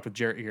we talked with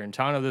Jarrett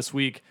Garantano this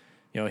week.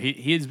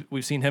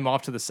 We've seen him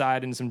off to the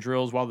side in some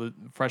drills while the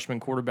freshman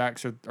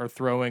quarterbacks are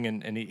throwing,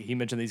 and he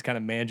mentioned that he's kind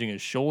of managing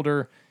his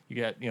shoulder. You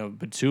got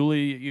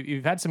Batuli.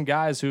 You've had some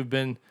guys who've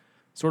been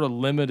sort of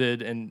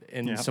limited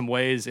in some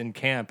ways in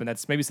camp, and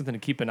that's maybe something to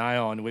keep an eye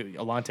on.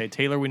 Alante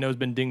Taylor, we know, has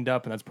been dinged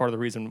up, and that's part of the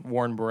reason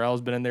Warren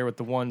Burrell's been in there with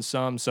the one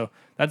some. So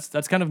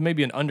that's kind of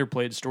maybe an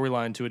underplayed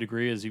storyline to a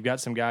degree, is you've got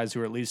some guys who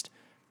are at least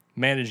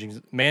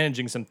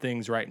managing some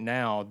things right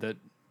now that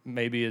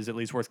maybe is at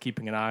least worth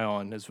keeping an eye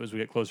on as we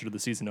get closer to the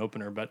season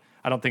opener. But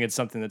I don't think it's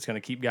something that's going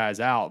to keep guys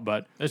out.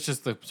 But it's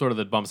just the sort of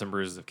the bumps and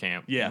bruises of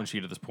camp. Yeah. Once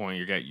you get to this point,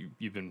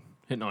 you've been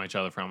hitting on each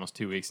other for almost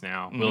 2 weeks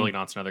now. Mm-hmm. Will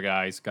Ignat's another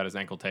guy. He's got his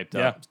ankle taped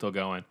up, still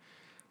going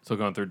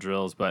through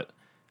drills. But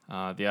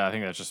I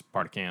think that's just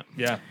part of camp.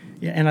 Yeah.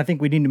 Yeah, and I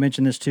think we need to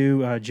mention this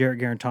too. Jarrett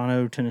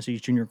Garantano, Tennessee's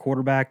junior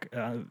quarterback,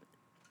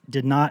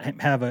 did not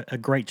have a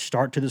great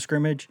start to the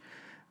scrimmage.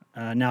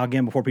 Now,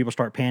 again, before people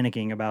start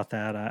panicking about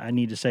that, I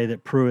need to say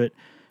that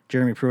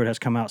Jeremy Pruitt has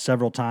come out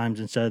several times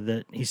and said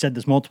that he said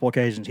this multiple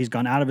occasions. He's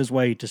gone out of his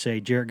way to say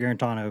Jarrett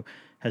Garantano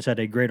has had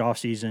a great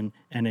offseason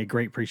and a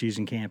great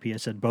preseason camp. He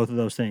has said both of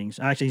those things.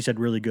 Actually, he said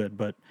really good,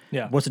 but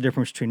what's the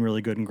difference between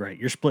really good and great?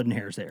 You're splitting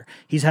hairs there.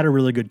 He's had a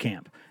really good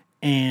camp.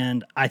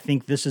 And I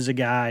think this is a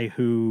guy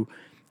who,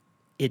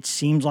 it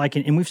seems like,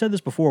 and we've said this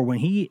before, when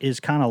he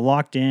is kind of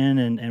locked in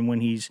and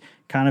when he's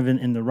kind of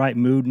in the right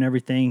mood and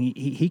everything,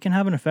 he can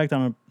have an effect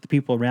on the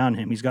people around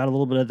him. He's got a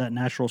little bit of that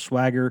natural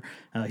swagger.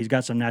 He's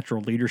got some natural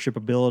leadership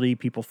ability.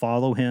 People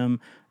follow him.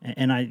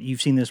 And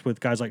you've seen this with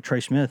guys like Trey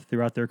Smith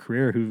throughout their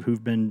career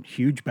who've been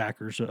huge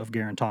backers of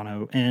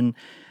Garantano. And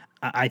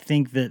I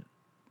think that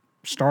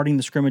starting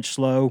the scrimmage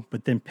slow,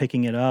 but then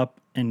picking it up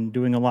and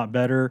doing a lot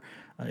better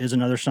is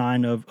another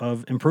sign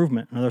of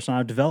improvement, another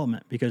sign of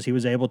development, because he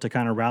was able to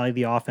kind of rally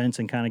the offense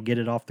and kind of get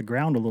it off the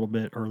ground a little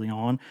bit early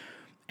on.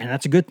 And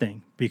that's a good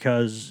thing,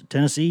 because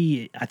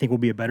Tennessee, I think, will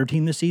be a better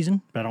team this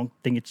season, but I don't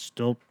think it's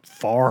still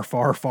far,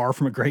 far, far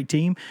from a great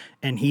team.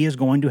 And he is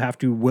going to have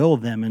to will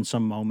them in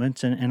some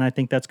moments. And I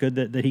think that's good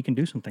that he can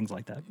do some things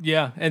like that.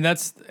 Yeah, and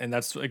that's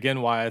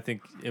again why I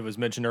think it was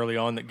mentioned early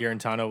on that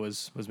Garantano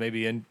was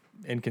maybe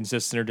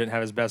inconsistent or didn't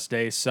have his best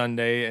day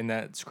Sunday in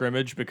that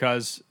scrimmage,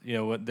 because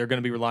they're going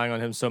to be relying on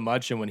him so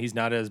much, and when he's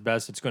not at his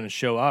best, it's going to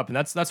show up. And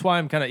that's why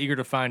I'm kind of eager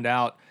to find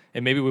out,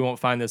 and maybe we won't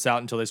find this out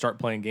until they start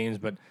playing games,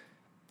 but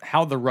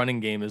how the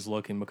running game is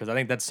looking, because I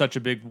think that's such a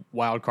big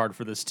wild card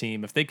for this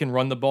team. If they can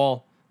run the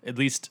ball at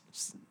least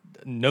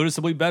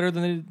noticeably better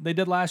than they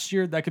did last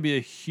year, that could be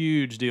a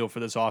huge deal for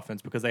this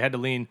offense, because they had to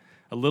lean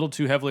a little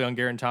too heavily on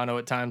Garantano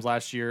at times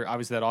last year.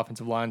 Obviously, that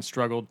offensive line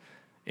struggled.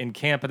 In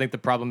camp, I think the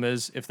problem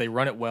is if they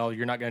run it well,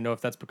 you're not going to know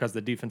if that's because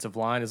the defensive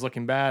line is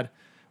looking bad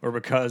or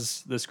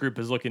because this group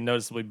is looking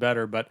noticeably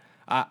better. But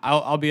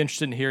I'll be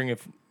interested in hearing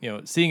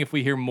seeing if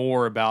we hear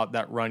more about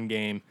that run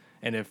game,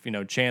 and if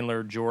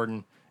Chandler,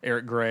 Jordan,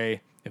 Eric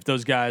Gray, if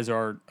those guys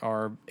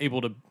are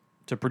able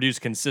to produce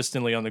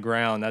consistently on the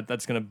ground,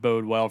 that's going to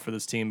bode well for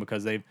this team,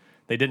 because they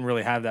didn't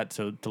really have that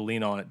to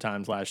lean on at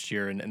times last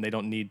year, and they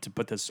don't need to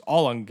put this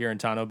all on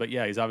Garantano. But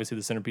yeah, he's obviously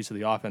the centerpiece of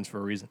the offense for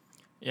a reason.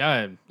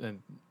 Yeah, and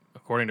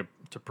according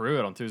to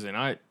Pruitt on Tuesday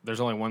night,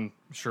 there's only one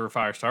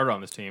surefire starter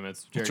on this team.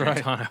 It's Jerry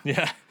Garantano.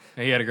 Yeah,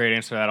 he had a great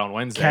answer to that on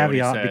Wednesday.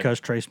 Caveat, because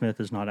Trey Smith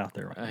is not out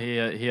there right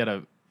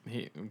now.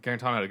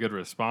 Garantano had a good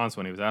response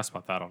when he was asked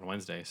about that on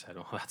Wednesday. He said,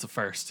 "Well, that's a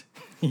first."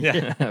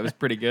 Yeah, that was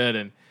pretty good.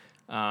 And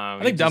I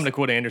think Dominic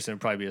Wood-Anderson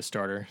would probably be a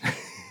starter,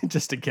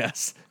 just to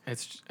guess.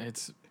 It's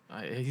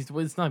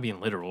not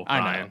being literal.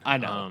 I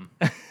know.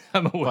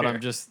 I'm aware.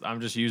 But I'm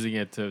just using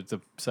it to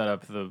set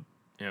up the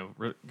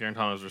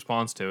Garantano's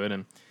response to it,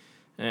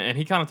 and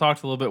he kind of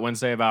talked a little bit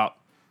Wednesday about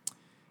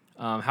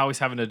how he's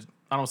having to,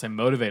 I don't want to say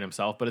motivate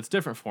himself, but it's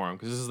different for him,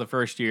 because this is the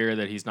first year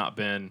that he's not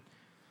been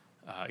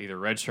either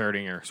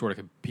redshirting or sort of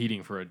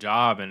competing for a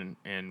job,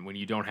 and when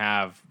you don't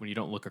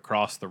look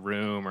across the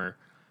room or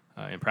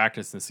in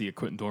practice and see a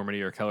Quentin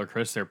Dormady or Keller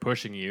Chris there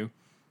pushing you,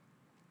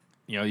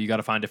 you got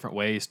to find different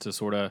ways to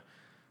sort of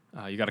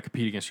you got to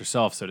compete against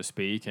yourself, so to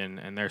speak,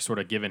 and they're sort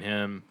of giving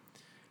him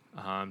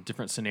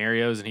different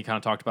scenarios, and he kind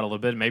of talked about a little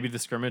bit. Maybe the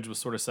scrimmage was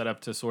sort of set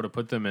up to sort of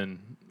put them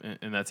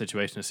in that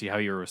situation to see how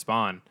you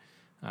respond,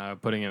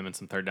 putting him in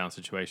some third down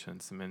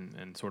situations,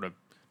 and sort of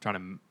trying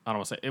to. I don't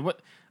want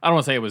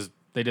to say it was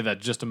they did that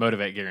just to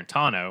motivate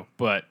Garantano,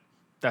 but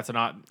that's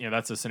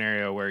a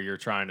scenario where you're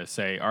trying to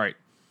say, all right,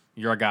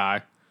 you're a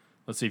guy.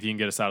 Let's see if you can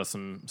get us out of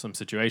some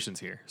situations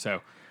here.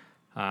 So.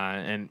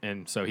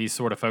 And so he's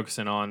sort of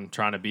focusing on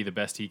trying to be the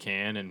best he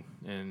can,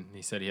 and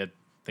he said he had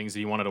things that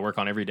he wanted to work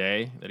on every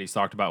day that he's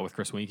talked about with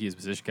Chris Weinke, his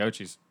position coach.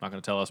 He's not going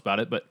to tell us about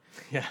it, but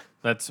yeah,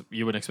 that's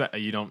you would expect.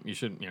 You don't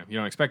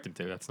expect him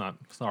to. It's not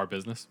our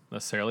business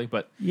necessarily,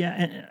 but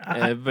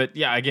yeah. But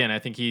yeah, again, I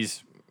think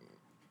he's,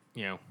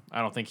 I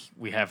don't think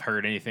we have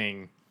heard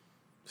anything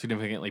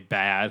significantly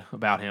bad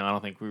about him. I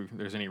don't think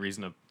there's any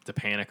reason to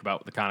panic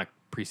about the kind of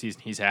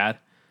preseason he's had.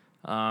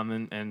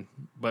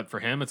 But for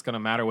him, it's going to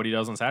matter what he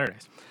does on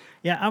Saturdays.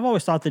 Yeah, I've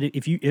always thought that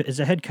if you, as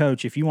a head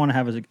coach, if you want to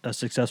have a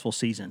successful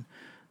season,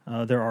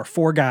 there are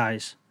 4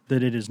 guys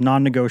that it is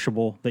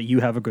non-negotiable that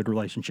you have a good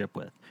relationship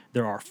with.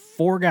 There are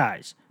 4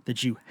 guys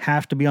that you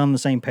have to be on the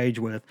same page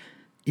with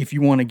if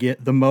you want to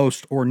get the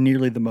most or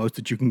nearly the most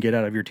that you can get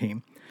out of your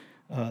team.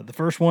 The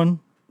first one,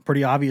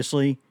 pretty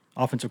obviously,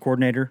 offensive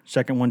coordinator.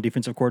 Second one,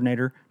 defensive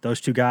coordinator. Those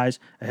 2 guys,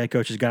 a head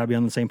coach has got to be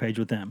on the same page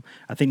with them.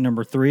 I think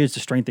number 3 is the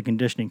strength and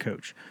conditioning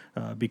coach,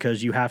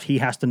 because he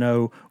has to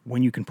know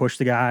when you can push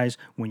the guys,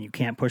 when you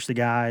can't push the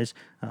guys,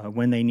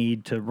 when they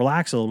need to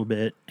relax a little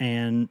bit,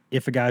 and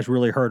if a guy's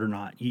really hurt or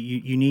not.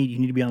 You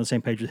need to be on the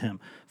same page with him.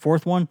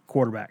 Fourth one,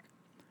 quarterback.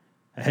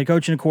 A head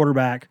coach and a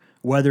quarterback,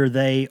 whether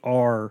they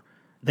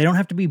don't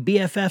have to be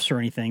BFFs or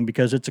anything,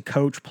 because it's a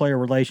coach-player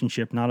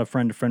relationship, not a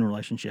friend-to-friend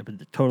relationship.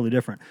 It's totally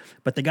different.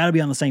 But they got to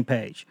be on the same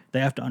page. They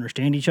have to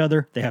understand each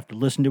other. They have to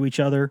listen to each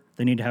other.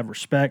 They need to have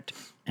respect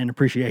and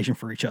appreciation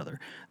for each other.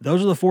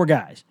 Those are the 4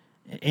 guys.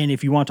 And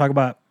if you want to talk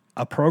about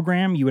a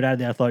program, you would add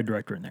the athletic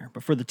director in there.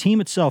 But for the team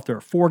itself, there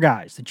are 4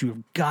 guys that you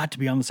have got to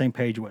be on the same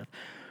page with.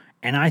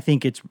 And I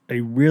think it's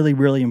a really,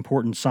 really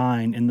important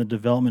sign in the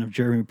development of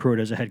Jeremy Pruitt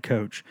as a head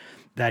coach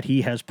that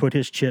he has put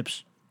his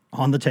chips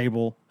on the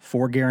table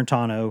for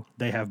Garantano.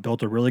 They have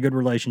built a really good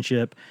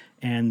relationship,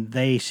 and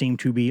they seem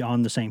to be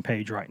on the same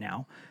page right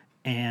now.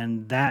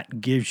 And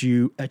that gives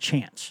you a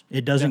chance.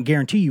 It doesn't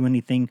guarantee you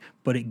anything,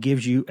 but it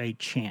gives you a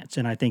chance.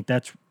 And I think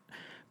that's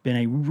been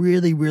a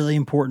really, really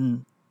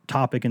important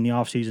topic in the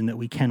offseason that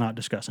we cannot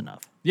discuss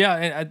enough. Yeah,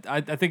 and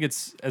I think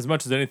it's, as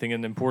much as anything,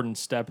 an important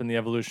step in the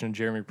evolution of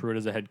Jeremy Pruitt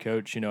as a head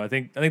coach. I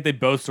think they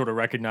both sort of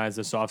recognize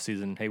this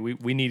offseason, hey,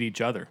 we need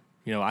each other.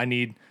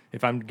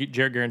 If I'm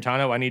Jarrett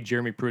Garantano, I need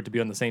Jeremy Pruitt to be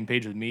on the same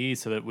page with me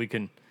so that we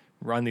can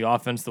run the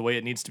offense the way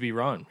it needs to be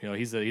run.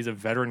 He's a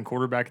veteran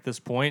quarterback at this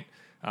point.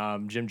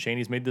 Jim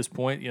Chaney's made this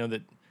point,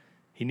 that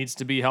he needs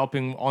to be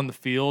helping on the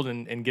field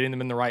and getting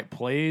them in the right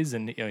plays,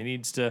 and he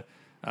needs to.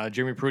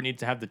 Jeremy Pruitt needs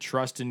to have the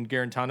trust in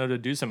Garantano to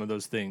do some of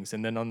those things.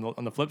 And then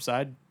on the flip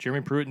side,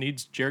 Jeremy Pruitt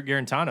needs Jarrett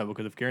Garantano,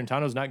 because if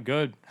Garantano's not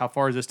good, how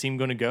far is this team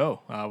going to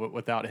go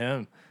without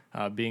him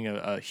being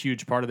a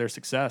huge part of their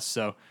success?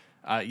 So,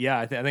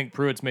 I think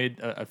Pruitt's made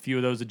a few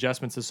of those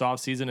adjustments this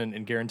offseason,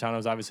 and Garantano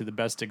is obviously the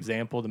best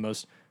example, the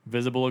most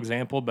visible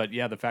example. But,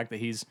 the fact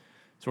that he's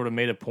sort of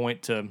made a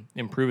point to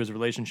improve his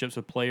relationships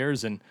with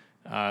players and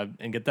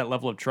get that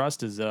level of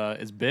trust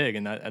is big.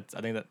 And I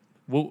think that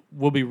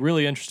we'll be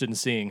really interested in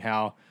seeing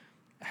how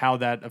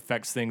that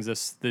affects things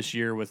this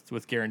year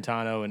with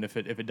Garantano, and if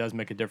it does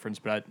make a difference.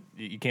 But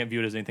you can't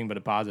view it as anything but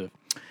a positive.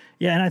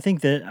 Yeah, and I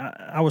think that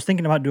I was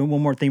thinking about doing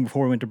one more thing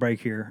before we went to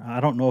break here. I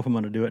don't know if I'm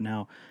going to do it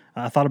now.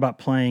 I thought about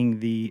playing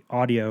the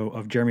audio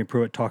of Jeremy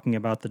Pruitt talking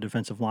about the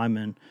defensive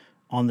linemen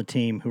on the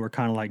team who are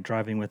kind of like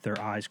driving with their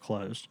eyes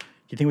closed. Do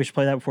you think we should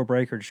play that before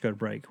break, or just go to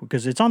break?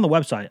 Because it's on the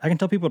website. I can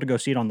tell people to go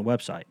see it on the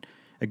website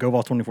at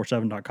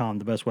GoVols247.com,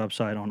 the best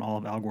website on all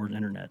of Al Gore's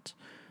internet.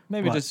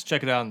 Maybe just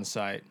check it out on the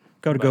site.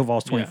 Go to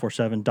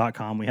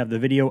GoVols247.com. We have the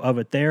video of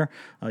it there.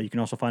 You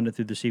can also find it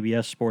through the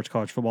CBS Sports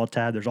College Football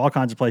tab. There's all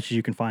kinds of places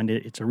you can find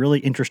it. It's a really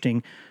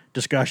interesting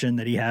discussion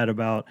that he had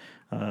about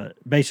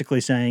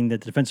basically saying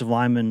that the defensive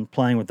lineman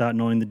playing without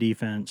knowing the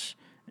defense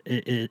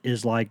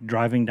is like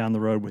driving down the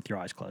road with your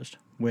eyes closed.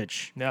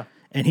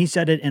 And he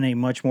said it in a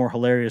much more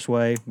hilarious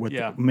way with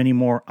many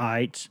more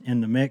ites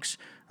in the mix.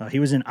 He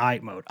was in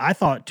ite mode. I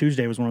thought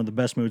Tuesday was one of the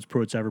best moods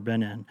Pruitt's ever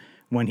been in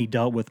when he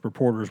dealt with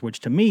reporters, which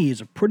to me is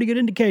a pretty good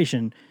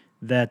indication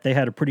that they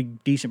had a pretty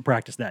decent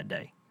practice that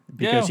day,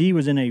 because he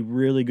was in a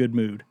really good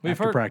mood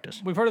after practice.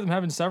 We've heard of them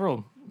having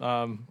several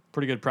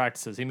pretty good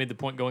practices. He made the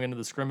point going into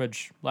the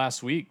scrimmage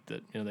last week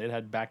that they'd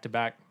had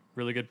back-to-back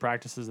really good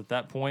practices at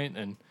that point,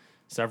 and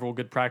several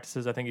good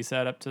practices, I think he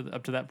said, up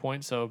to that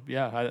point. So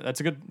that's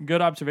a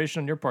good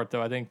observation on your part,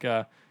 though. I think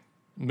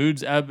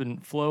moods ebb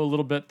and flow a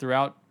little bit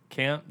throughout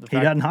camp. He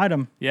doesn't hide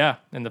them. Yeah,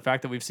 and the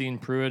fact that we've seen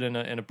Pruitt in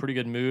a pretty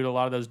good mood a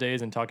lot of those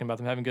days and talking about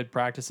them having good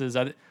practices,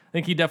 I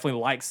think he definitely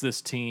likes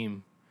this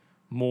team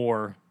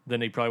more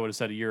than he probably would have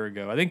said a year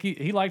ago. I think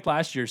he liked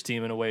last year's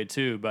team in a way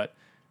too, but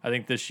I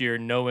think this year,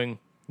 knowing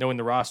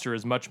the roster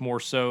is much more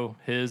so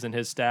his and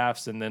his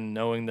staff's, and then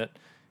knowing that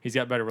he's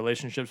got better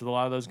relationships with a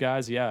lot of those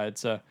guys,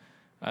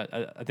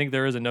 I think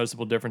there is a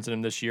noticeable difference in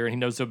him this year, and he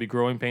knows there'll be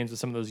growing pains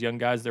with some of those young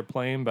guys they're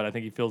playing, but I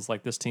think he feels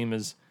like this team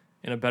is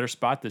in a better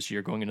spot this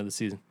year going into the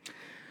season.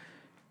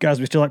 Guys,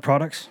 we still like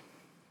products?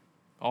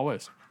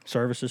 Always.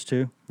 Services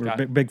too.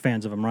 We're big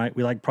fans of them, right?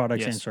 We like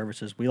products and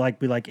services. We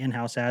like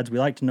in-house ads. We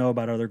like to know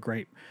about other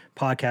great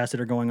podcasts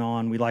that are going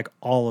on. We like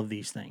all of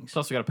these things. It's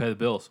also got to pay the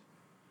bills.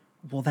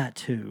 Well, that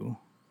too.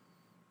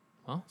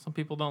 Well, some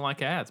people don't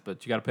like ads,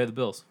 but you got to pay the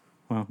bills.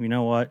 Well, you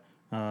know what?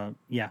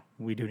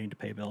 We do need to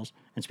pay bills.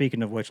 And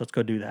speaking of which, let's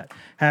go do that.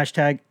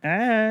 Hashtag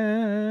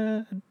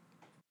ad.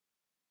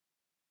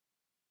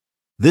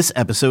 This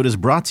episode is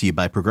brought to you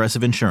by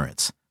Progressive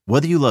Insurance.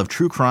 Whether you love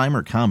true crime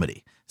or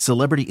comedy,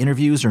 celebrity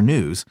interviews or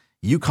news,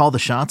 you call the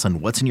shots on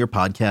what's in your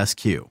podcast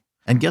queue.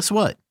 And guess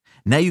what?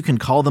 Now you can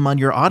call them on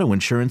your auto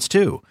insurance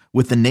too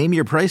with the Name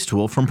Your Price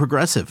tool from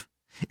Progressive.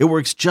 It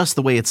works just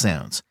the way it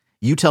sounds.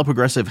 You tell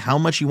Progressive how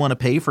much you want to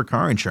pay for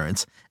car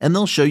insurance, and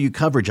they'll show you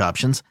coverage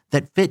options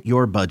that fit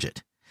your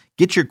budget.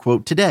 Get your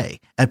quote today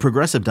at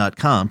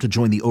Progressive.com to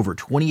join the over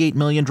 28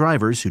 million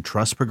drivers who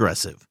trust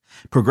Progressive.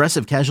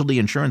 Progressive Casualty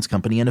Insurance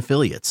Company and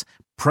Affiliates.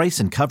 Price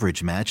and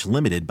coverage match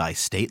limited by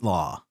state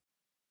law.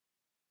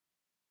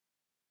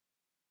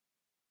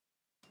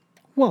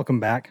 Welcome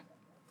back.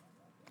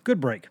 Good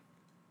break.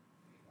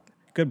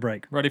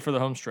 Ready for the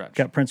home stretch.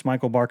 Got Prince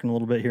Michael barking a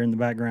little bit here in the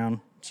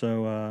background,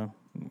 so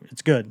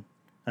it's good.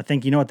 I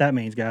think you know what that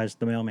means, guys.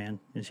 The mailman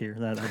is here.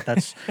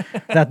 That's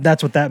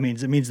what that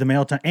means. It means the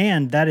mail time,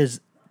 and that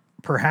is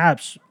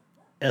perhaps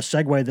a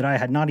segue that I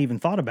had not even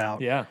thought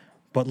about. Yeah.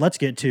 But let's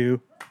get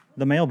to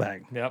the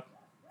mailbag. Yep.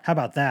 How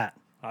about that?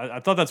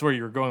 I thought that's where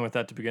you were going with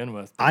that to begin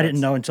with. I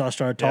didn't know until I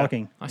started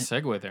talking. Nice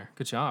segue there.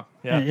 Good job.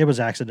 Yeah. It was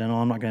accidental.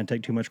 I'm not going to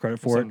take too much credit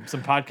for it.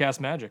 Some podcast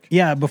magic.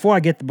 Yeah. Before I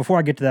get to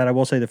that, I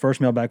will say the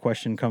first mailbag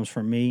question comes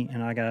from me,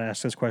 and I got to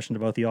ask this question to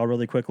both of y'all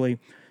really quickly.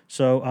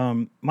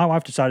 So, my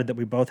wife decided that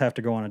we both have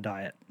to go on a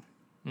diet,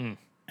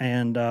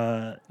 and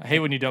I hate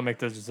when you don't make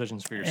those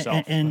decisions for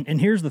yourself. And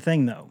here's the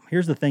thing, though.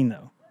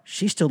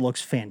 She still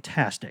looks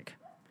fantastic.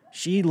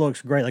 She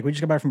looks great. Like, we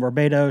just got back from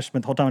Barbados,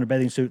 spent the whole time in a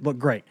bathing suit, looked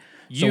great.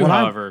 What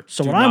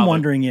I'm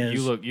wondering is,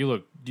 you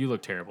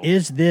look terrible.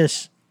 Is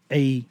this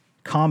a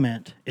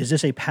comment? Is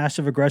this a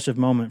passive aggressive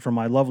moment from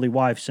my lovely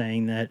wife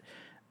saying that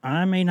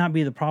I may not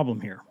be the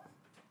problem here?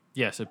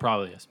 Yes, it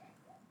probably is.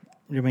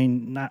 I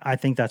mean, I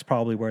think that's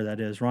probably where that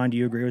is. Ryan, do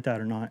you agree with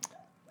that or not?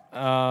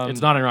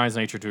 It's not in Ryan's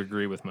nature to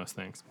agree with most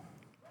things.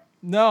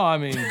 No, I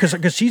mean,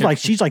 Because she's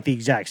like the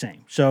exact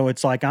same. So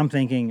it's like I'm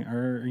thinking,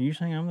 are you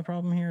saying I'm the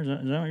problem here? Is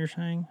that what you're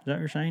saying? Is that what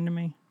you're saying to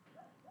me?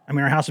 I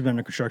mean, our house has been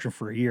under construction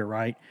for a year,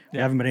 right? We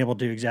haven't been able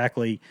to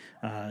exactly,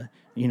 we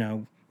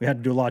had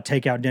to do a lot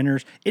of takeout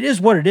dinners. It is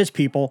what it is,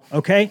 people.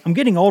 Okay, I'm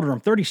getting older. I'm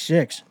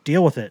 36.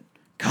 Deal with it.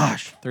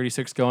 Gosh,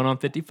 36 going on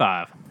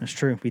 55. that's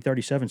true. Be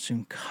 37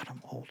 soon. God,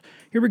 I'm old.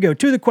 Here we go.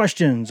 To the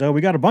questions. We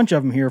got a bunch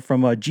of them here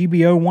from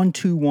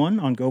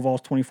GBO121 on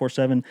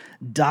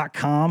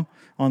GoVols247.com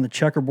on the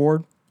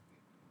checkerboard.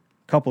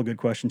 Couple of good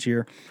questions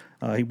here.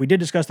 We did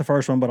discuss the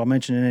first one, but I'll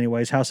mention it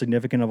anyways. How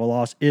significant of a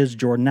loss is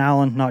Jordan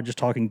Allen? Not just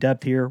talking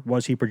depth here.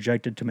 Was he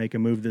projected to make a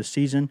move this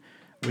season?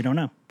 We don't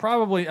know.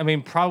 probably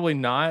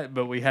not,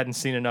 but we hadn't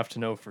seen enough to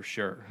know for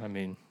sure. I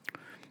mean,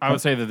 I would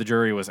say that the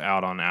jury was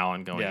out on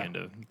Allen going Yeah.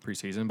 into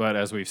preseason, but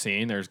as we've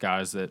seen, there's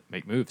guys that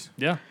make moves.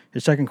 yeah.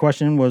 His second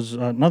question was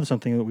another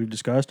something that we've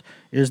discussed.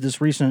 Is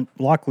this recent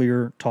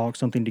Locklear talk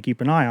something to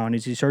keep an eye on?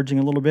 Is he surging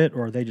a little bit,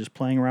 or are they just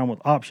playing around with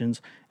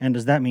options? And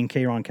does that mean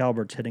Kayron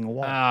Calvert's hitting a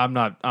wall? I'm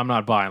not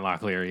buying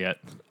Locklear yet.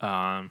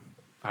 I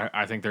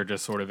think they're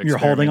just sort of You're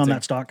holding on experimenting.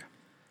 that stock?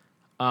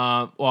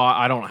 Well,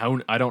 I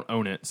don't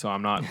own it, so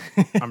I'm not.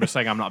 I'm just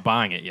saying I'm not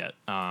buying it yet.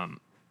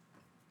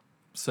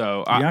 So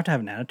You don't have to have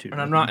an attitude.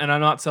 I'm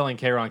not selling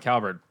Kayron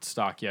Calvert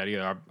stock yet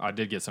either. I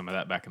did get some of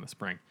that back in the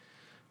spring.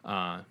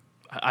 I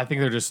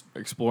think they're just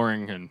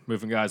exploring and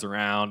moving guys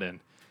around and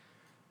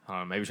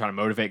maybe trying to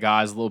motivate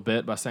guys a little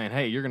bit by saying,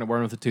 "Hey, you're going to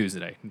run with the twos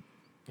today."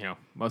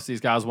 Most of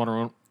these guys want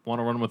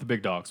to run with the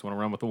big dogs, want to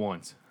run with the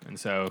ones, and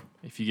so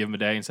if you give them a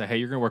day and say, "Hey,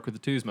 you're going to work with the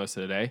twos most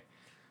of the day,"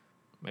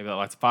 maybe that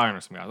lights a fire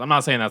under some guys. I'm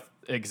not saying that's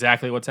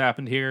exactly what's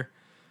happened here,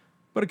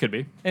 but it could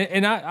be.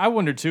 And I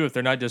wonder, too, if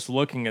they're not just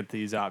looking at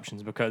these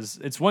options, because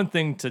it's one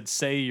thing to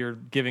say you're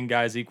giving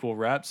guys equal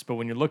reps, but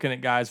when you're looking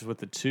at guys with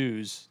the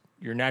twos,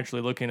 you're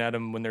naturally looking at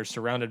them when they're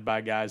surrounded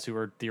by guys who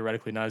are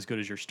theoretically not as good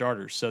as your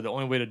starters. So the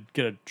only way to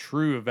get a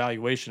true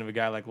evaluation of a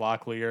guy like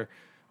Locklear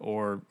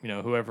or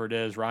whoever it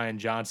is, Ryan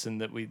Johnson,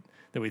 that we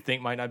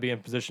think might not be in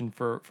position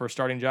for a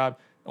starting job,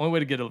 the only way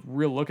to get a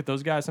real look at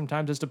those guys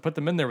sometimes is to put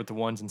them in there with the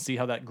ones and see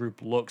how that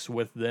group looks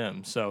with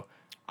them. So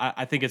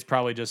I think it's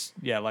probably just,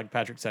 like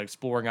Patrick said,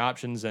 exploring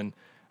options. And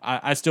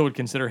I still would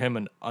consider him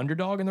an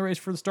underdog in the race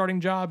for the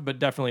starting job, but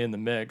definitely in the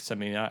mix. I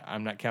mean,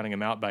 I'm not counting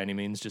him out by any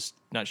means, just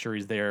not sure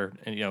he's there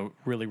and,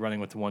 really running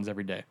with the ones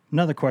every day.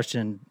 Another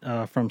question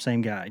from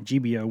same guy,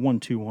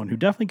 GBO121, who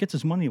definitely gets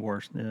his money's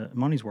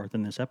worth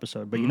in this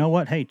episode. But you know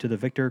what? Hey, to the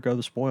victor go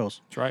the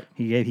spoils. That's right.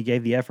 He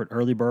gave the effort,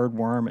 early bird,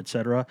 worm,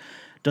 etc.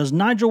 Does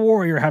Nigel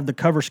Warrior have the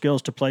cover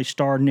skills to play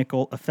star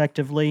nickel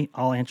effectively?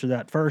 I'll answer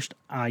that first.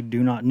 I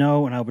do not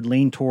know, and I would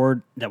lean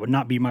toward that would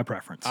not be my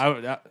preference.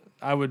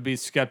 I would be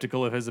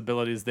skeptical of his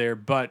abilities there,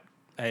 but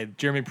hey,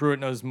 Jeremy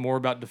Pruitt knows more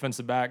about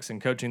defensive backs and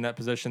coaching that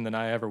position than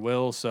I ever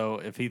will. So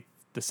if he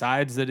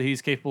decides that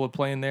he's capable of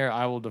playing there,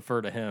 I will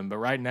defer to him. But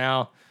right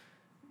now,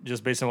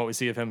 just based on what we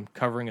see of him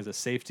covering as a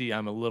safety,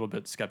 I'm a little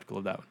bit skeptical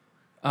of that one.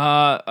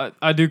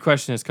 I do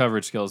question his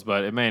coverage skills,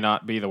 but it may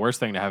not be the worst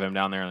thing to have him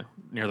down there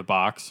near the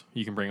box.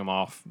 You can bring him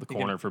off the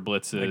corner for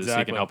blitzes. Exactly.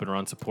 He can help in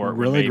run support.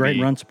 Really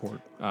great run support.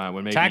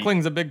 When maybe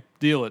Tackling's a big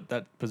deal at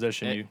that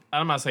position.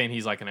 I'm not saying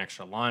he's like an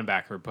extra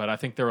linebacker, but I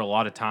think there were a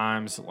lot of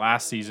times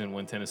last season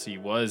when Tennessee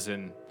was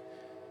in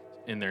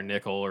their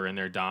nickel or in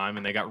their dime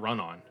and they got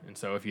run on. And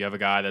so if you have a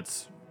guy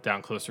that's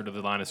down closer to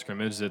the line of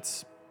scrimmage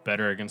that's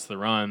better against the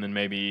run than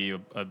maybe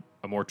a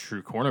more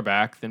true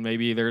cornerback, then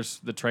maybe there's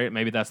the trade.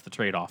 Maybe that's the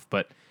trade-off.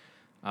 But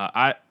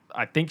I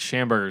think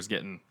Schamberger's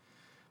getting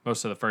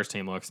most of the first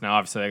team looks. Now,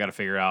 obviously, they got to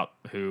figure out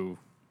who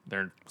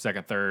their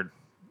second, third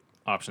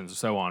options and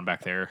so on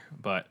back there.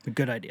 But A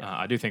good idea.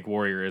 I do think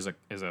Warrior is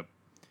an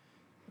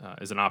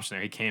option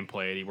there. He can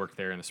play it. He worked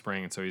there in the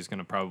spring, and so he's going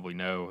to probably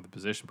know the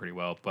position pretty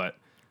well. But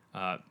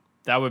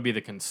that would be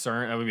the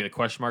concern. That would be the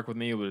question mark with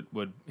me.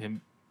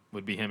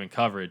 Would be him in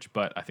coverage,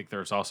 but I think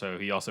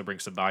he also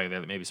brings some value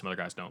there that maybe some other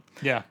guys don't.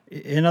 Yeah.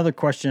 Another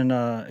question,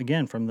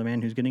 again, from the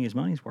man who's getting his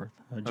money's worth.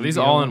 Are these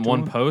all in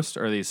one post,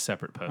 or are these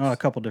separate posts? A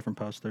couple different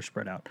posts. They're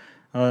spread out.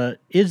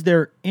 Is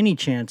there any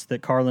chance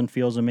that Carlin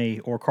Fields-Aimee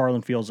or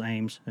Carlin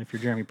Fields-Ames, if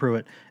you're Jeremy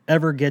Pruitt,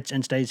 ever gets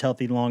and stays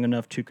healthy long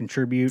enough to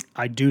contribute?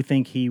 I do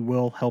think he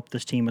will help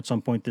this team at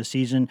some point this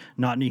season.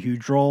 Not in a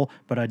huge role,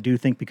 but I do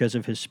think because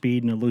of his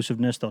speed and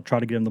elusiveness, they'll try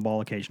to get him the ball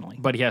occasionally.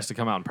 But he has to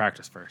come out and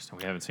practice first, and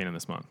we haven't seen him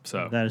this month.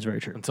 So That is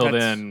very true. until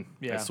then,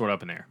 yeah. it's sort of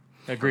up in the air.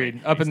 Agreed.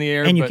 Up in the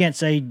air. And you but- can't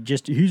say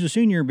just he's a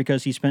senior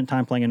because he spent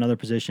time playing another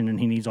position and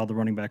he needs all the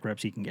running back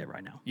reps he can get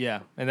right now. Yeah,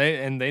 and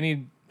they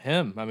need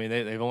him. I mean,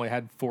 they've only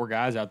had 4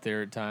 guys out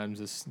there at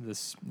times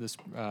this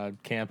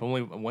camp.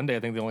 Only one day I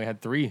think they only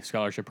had 3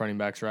 scholarship running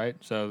backs, right?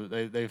 So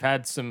they've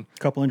had some. A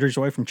couple injuries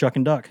away from Chuck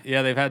and Duck.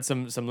 Yeah, they've had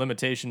some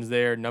limitations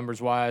there numbers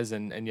wise,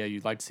 and yeah,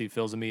 you'd like to see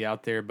Fields-Aimee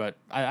out there, but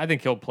I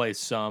think he'll play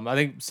some. I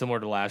think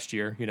similar to last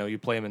year, you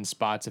play him in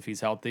spots if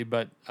he's healthy,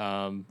 but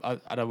I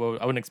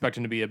wouldn't expect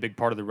him to be a big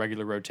part of the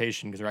regular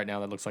rotation because right now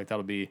that looks like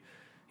that'll be,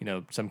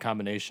 some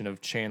combination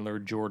of Chandler,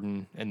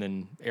 Jordan, and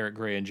then Eric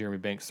Gray and Jeremy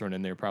Banks thrown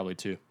in there probably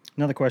too.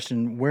 Another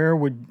question: Where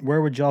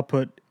would y'all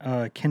put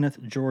Kenneth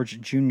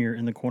George Jr.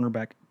 in the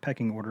cornerback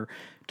pecking order?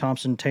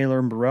 Thompson, Taylor,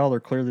 and Burrell are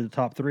clearly the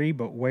top three,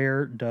 but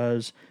where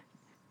does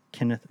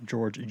Kenneth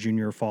George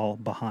Jr. fall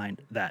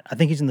behind that? I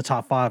think he's in the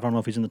top 5. I don't know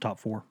if he's in the top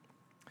 4.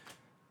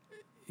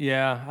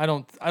 Yeah, I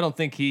don't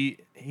think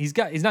he's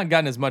not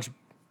gotten as much,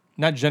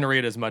 not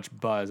generated as much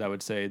buzz, I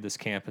would say, this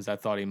camp as I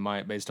thought he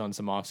might based on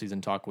some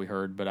offseason talk we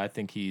heard. But I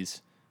think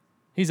he's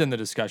in the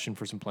discussion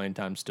for some playing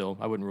time still.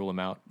 I wouldn't rule him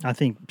out. I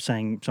think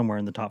saying somewhere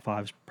in the top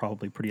 5 is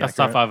probably pretty That's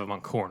accurate. top 5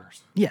 among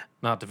corners. Yeah.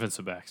 Not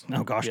defensive backs.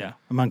 Oh gosh, Yeah. yeah.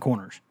 Among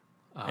corners.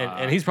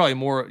 And he's probably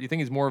more. You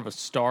think he's more of a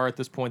star at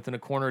this point than a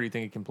corner? Or do you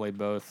think he can play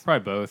both?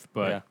 Probably both,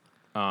 but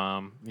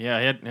Yeah. he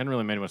hadn't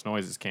really made much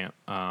noise this camp.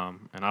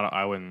 And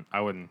I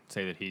wouldn't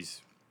say that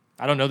he's.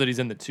 I don't know that he's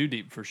in the 2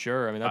 deep for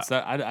sure. I mean,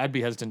 I'd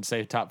be hesitant to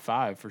say top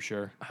 5 for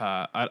sure.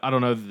 I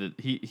don't know that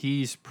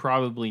he's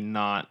probably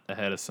not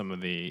ahead of some of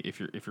the if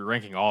you're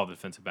ranking all the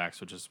defensive backs,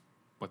 which is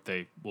what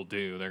they will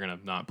do. They're gonna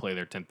not play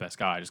their 10th best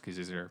guy just because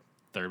he's their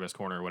 3rd best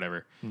corner or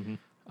whatever. Mm-hmm.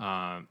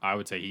 I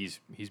would say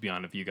he's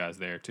beyond a few guys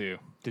there too.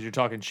 Because you're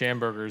talking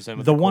Schamberger's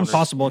and The one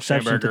possible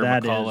exception to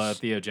that McCullough, is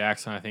Theo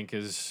Jackson. I think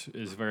is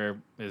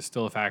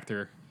still a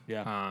factor.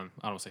 Yeah. I don't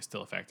want to say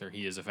still a factor.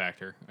 He is a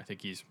factor. I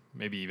think he's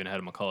maybe even ahead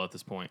of McCullough at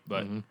this point.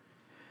 But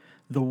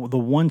the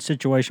one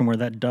situation where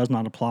that does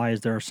not apply is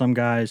there are some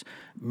guys,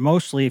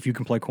 mostly if you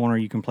can play corner,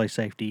 you can play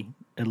safety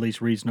at least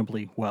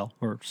reasonably well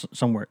or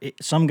somewhere.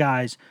 Some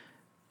guys,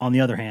 on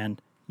the other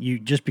hand,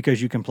 just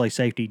because you can play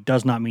safety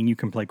does not mean you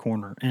can play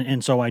corner.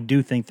 And so I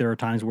do think there are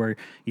times where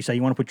you say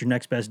you want to put your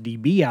next best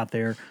DB out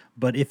there,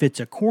 but if it's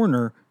a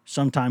corner,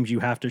 sometimes you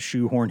have to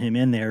shoehorn him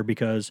in there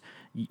because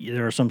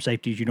there are some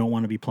safeties you don't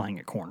want to be playing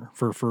at corner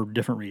for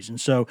different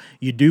reasons. So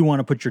you do want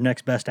to put your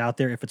next best out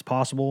there if it's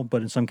possible,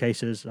 but in some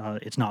cases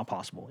it's not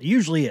possible. It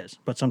usually is,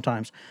 but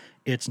sometimes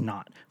it's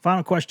not.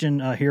 Final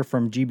question here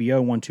from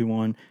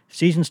GBO121.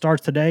 Season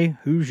starts today.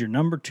 Who's your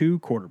number 2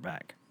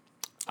 quarterback?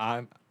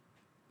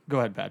 Go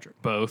ahead, Patrick.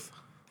 both.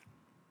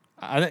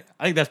 I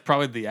think that's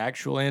probably the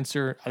actual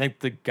answer. I think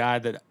the guy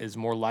that is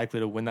more likely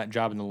to win that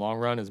job in the long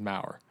run is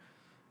Maurer.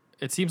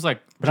 It seems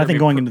like. But I think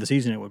going into the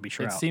season it would be It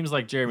Shroud. seems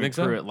like Jeremy Think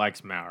so? Pruitt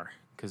likes Maurer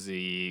because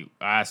I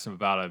asked him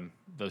about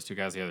those two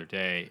guys the other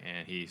day,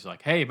 and he's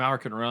like, "Hey, Maurer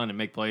can run and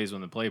make plays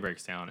when the play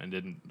breaks down," and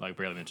didn't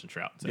barely mention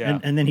Trout. So. Yeah.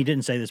 And then he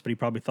didn't say this, but he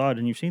probably thought,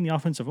 and you've seen the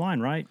offensive line,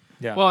 right?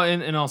 Yeah. Well,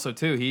 and also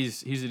too,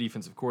 he's a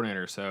defensive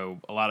coordinator, so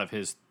a lot of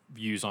his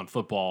views on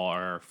football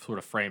are sort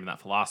of framed in that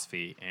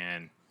philosophy.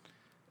 And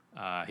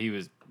he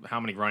was how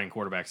many running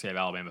quarterbacks he had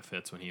Alabama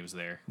Fitz when he was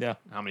there? Yeah.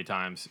 How many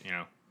times?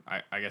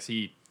 I guess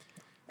he.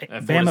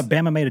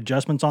 Bama made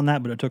adjustments on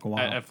that, but it took a while.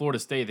 At Florida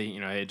State, they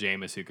had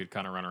Jameis who could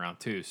kind of run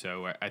around too.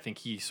 So I think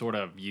he sort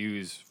of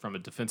views from a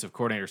defensive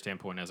coordinator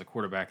standpoint as a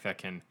quarterback that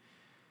can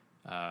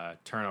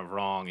turn a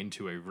wrong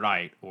into a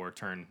right or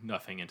turn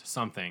nothing into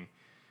something.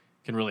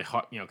 Can really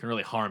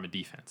harm a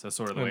defense. That's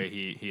sort of the way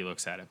he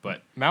looks at it.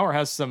 But Maurer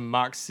has some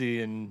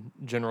moxie and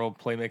general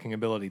playmaking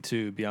ability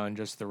too, beyond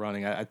just the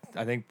running. I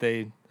think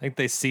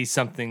they see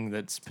something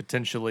that's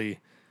potentially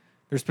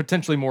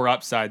more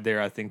upside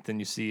there. I think than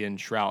you see in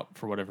Shrout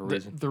for whatever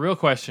reason. the real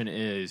question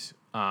is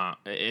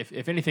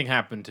if anything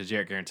happened to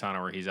Jarrett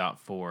Garantano where he's out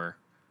for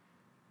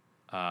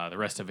the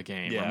rest of a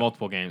game or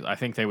multiple games, I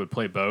think they would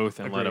play both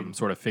and let him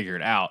sort of figure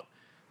it out.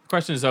 The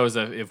question is though is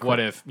if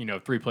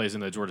 3 plays in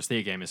the Georgia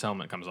State game his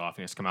helmet comes off and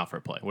he has to come out for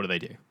a play. What do they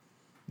do?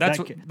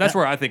 That's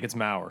where I think it's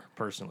Maurer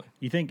personally.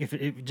 You think if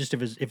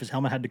his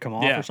helmet had to come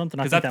off Yeah, or something,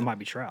 I 'cause think that's- that might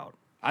be Shroud.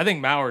 I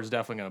think Maurer is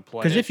definitely going to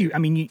play. Because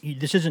if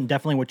this isn't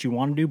definitely what you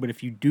want to do, but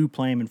if you do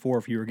play him in 4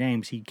 or fewer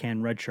games, he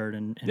can redshirt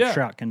and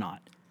Shroud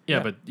cannot.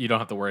 Yeah, but you don't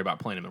have to worry about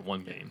playing him in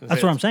one game.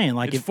 That's what I'm saying.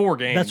 Like it's 4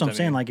 games. That's what I'm I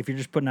saying. mean. Like if you're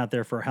just putting out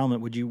there for a helmet,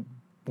 would you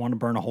want to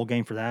burn a whole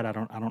game for that? I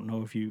don't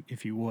know if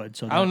you would.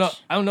 So I don't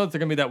know if they're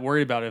going to be that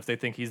worried about it if they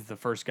think he's the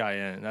first guy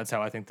in. That's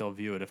how I think they'll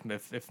view it. If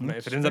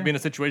it ends up being a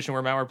situation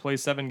where Maurer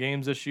plays 7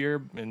 games this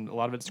year and a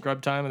lot of it's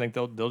scrub time, I think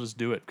they'll just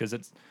do it because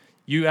it's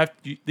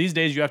these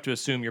days you have to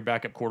assume your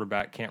backup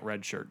quarterback can't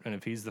redshirt, and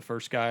if he's the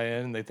first guy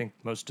in, they think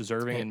most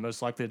deserving and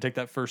most likely to take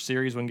that first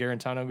series when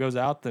Garantano goes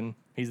out, then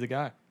he's the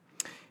guy.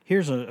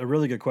 Here's a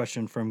really good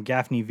question from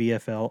Gaffney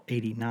VFL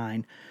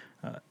 89.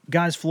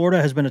 Guys,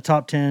 Florida has been a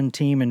top 10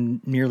 team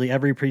in nearly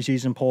every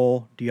preseason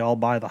poll. Do y'all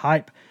buy the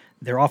hype?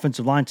 Their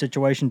offensive line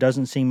situation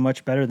doesn't seem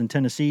much better than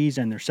Tennessee's,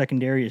 and their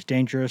secondary is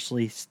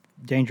dangerously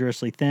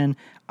thin.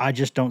 I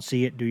just don't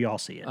see it. Do y'all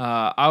see it?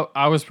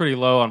 I was pretty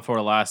low on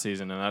Florida last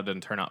season, and that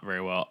didn't turn out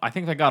very well. I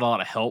think they got a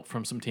lot of help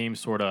from some teams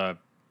sort of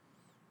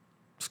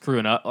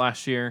screwing up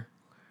last year.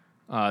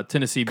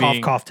 Tennessee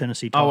being cough,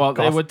 Tennessee.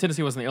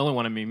 Tennessee wasn't the only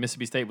one. I mean,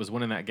 Mississippi State was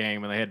winning that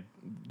game, and they had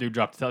dude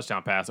dropped a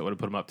touchdown pass that would have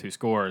put them up 2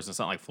 scores. It's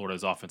not like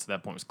Florida's offense at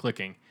that point was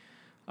clicking.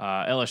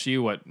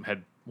 LSU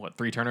had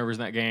 3 turnovers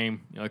in that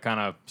game. Kind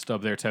of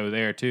stubbed their toe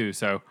there too.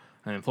 So,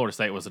 and then Florida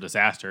State was a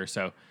disaster.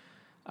 So,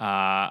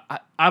 I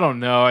don't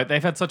know.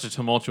 They've had such a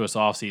tumultuous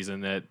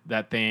offseason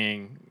that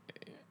thing,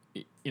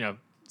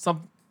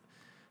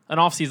 an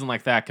offseason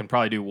like that can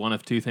probably do one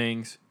of two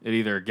things. It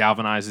either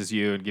galvanizes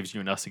you and gives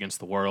you an us against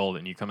the world,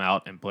 and you come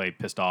out and play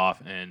pissed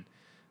off and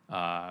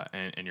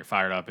you're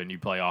fired up and you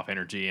play off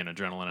energy and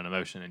adrenaline and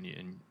emotion and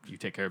you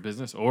take care of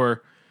business,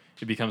 or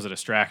it becomes a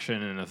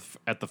distraction, and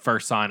at the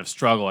first sign of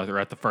struggle or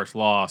at the first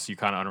loss, you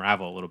kind of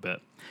unravel a little bit.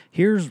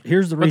 Here's the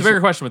reason. But the bigger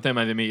question with them,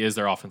 to me, is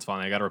their offensive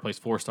line. They got to replace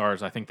 4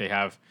 stars. I think they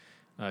have.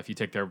 If you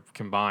take their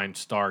combined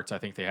starts, I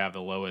think they have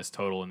the lowest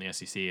total in the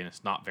SEC, and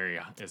it's not very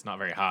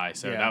high.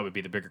 So that would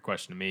be the bigger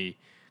question to me.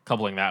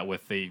 Coupling that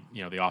with the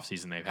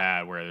offseason they've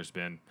had, where there's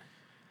been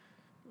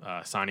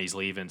signees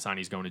leaving,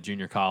 signees going to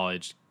junior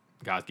college,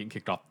 guys getting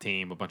kicked off the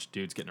team, a bunch of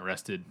dudes getting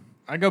arrested.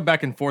 I go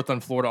back and forth on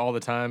Florida all the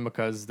time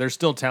because there's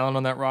still talent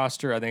on that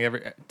roster. I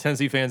think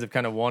Tennessee fans have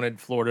kind of wanted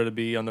Florida to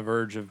be on the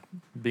verge of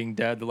being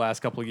dead the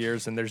last couple of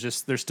years, and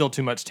there's still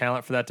too much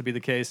talent for that to be the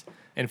case.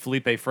 And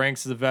Felipe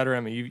Franks is a veteran.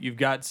 I mean, you've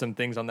got some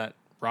things on that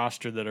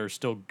roster that are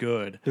still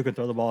good. Who could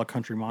throw the ball a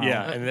country mile?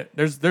 Yeah, and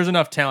there's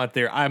enough talent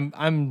there.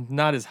 I'm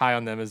not as high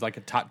on them as like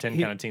a top 10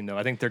 kind of team though.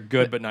 I think they're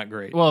good but not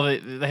great. Well,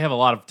 they have a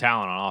lot of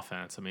talent on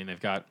offense. I mean, they've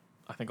got,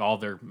 I think, all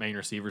their main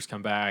receivers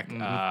come back.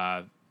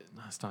 Mm-hmm.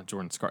 It's not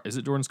Jordan Scarlett. Is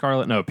it Jordan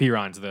Scarlett? No,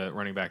 Piron's the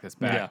running back that's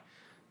back.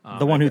 Yeah.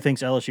 The one who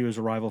thinks LSU is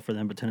a rival for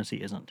them, but Tennessee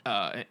isn't.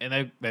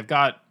 And they're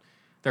kind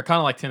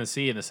of like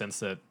Tennessee in the sense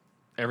that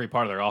every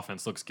part of their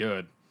offense looks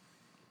good,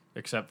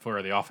 except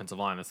for the offensive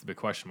line. That's the big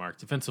question mark.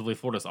 Defensively,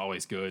 Florida's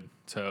always good.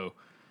 So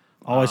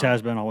Always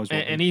has been, always will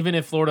be. and even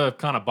if Florida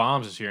kind of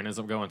bombs this year and ends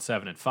up going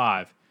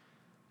 7-5,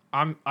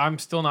 I'm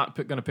still not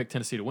going to pick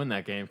Tennessee to win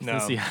that game. No.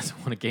 Tennessee hasn't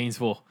won at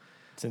Gainesville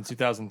Since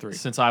 2003.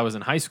 since I was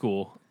in high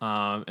school.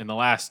 And the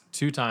last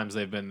 2 times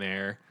they've been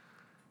there,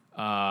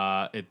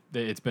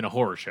 it's been a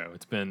horror show.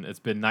 It's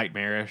been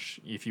nightmarish.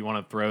 If you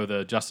want to throw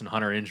the Justin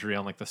Hunter injury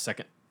on like the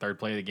third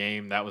play of the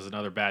game, that was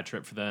another bad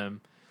trip for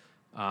them.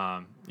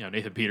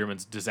 Nathan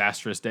Peterman's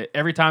disastrous day.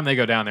 Every time they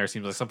go down there, it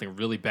seems like something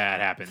really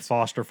bad happens.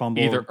 Foster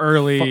fumble. Either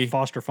early.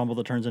 Foster fumble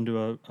that turns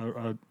into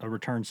a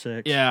return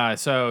 6. Yeah,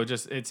 so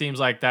just it seems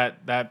like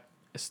that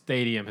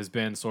stadium has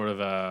been sort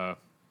of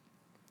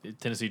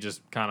Tennessee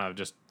just kind of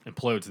just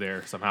implodes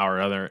there somehow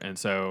or other. And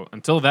so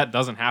until that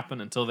doesn't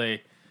happen, until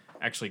they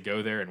actually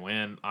go there and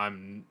win, I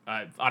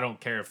don't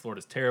care if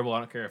Florida's terrible. I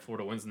don't care if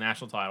Florida wins the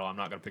national title. I'm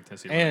not going to pick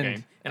Tennessee to win the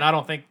game. And I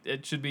don't think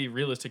it should be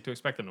realistic to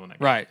expect them to win that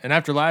game. Right. And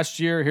after last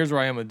year, here's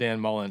where I am with Dan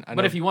Mullen.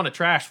 But if you want to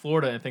trash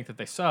Florida and think that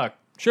they suck,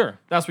 sure,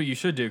 that's what you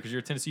should do because you're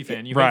a Tennessee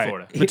fan. You right. hate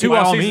Florida. But by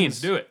all means,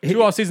 do it.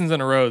 2 off seasons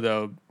in a row,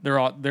 though,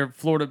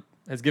 Florida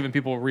has given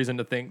people a reason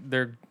to think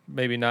they're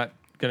maybe not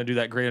going to do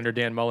that great under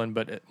Dan Mullen,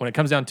 but when it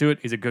comes down to it,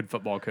 he's a good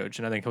football coach,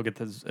 and I think he'll get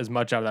as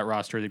much out of that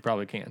roster as he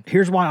probably can.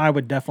 Here's why I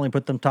would definitely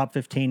put them top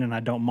 15, and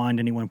I don't mind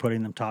anyone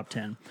putting them top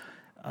 10.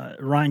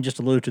 Ryan just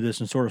alluded to this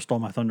and sort of stole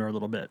my thunder a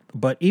little bit,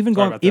 but that's Good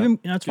fine. job,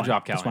 That's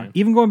Callahan. fine.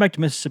 Even going back to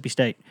Mississippi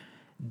State,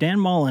 Dan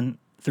Mullen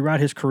throughout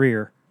his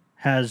career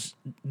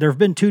there have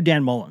been 2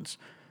 Dan Mullens.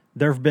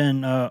 There have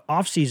been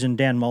off-season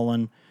Dan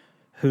Mullen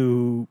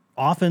who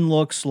often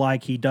looks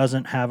like he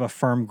doesn't have a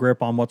firm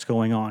grip on what's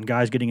going on.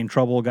 Guys getting in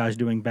trouble, guys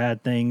doing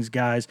bad things,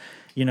 guys,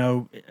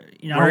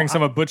 Wearing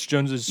some of Butch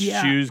Jones's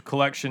shoes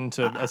collection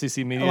to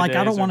SEC media like, days.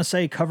 I don't want to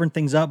say covering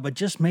things up, but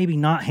just maybe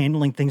not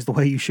handling things the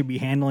way you should be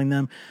handling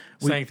them.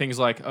 Saying things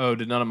like, "Oh,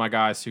 did none of my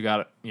guys who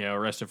got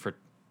arrested for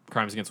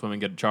crimes against women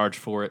get charged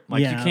for it?"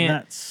 Like, Yeah, you can't.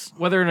 that's-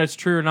 Whether it's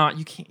true or not,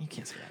 you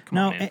can't say that. Come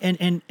on,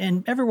 man.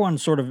 and everyone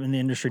sort of in the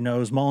industry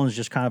knows Mullen's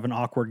just kind of an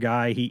awkward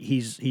guy.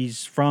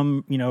 He's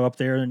from up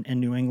there in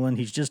New England.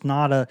 He's just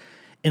not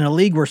in a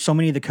league where so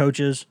many of the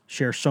coaches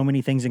share so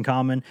many things in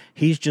common.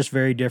 He's just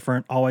very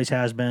different. Always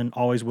has been.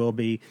 Always will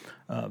be.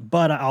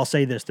 But I'll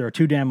say this: there are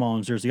 2 Dan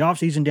Mullens. There's the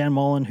offseason Dan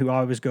Mullen, who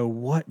I always go,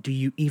 "What? Do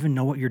you even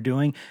know what you're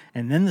doing?"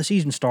 And then the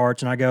season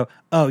starts, and I go,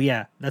 "Oh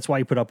yeah, that's why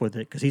you put up with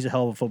it, because he's a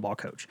hell of a football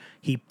coach.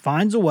 He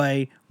finds a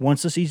way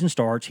once the season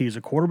starts. He is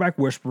a quarterback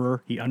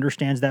whisperer. He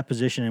understands that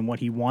position and what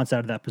he wants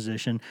out of that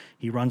position.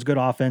 He runs good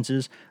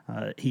offenses.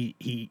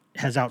 He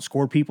has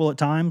outscored people at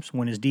times.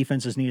 When his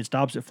defense has needed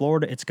stops at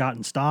Florida, it's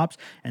gotten stops,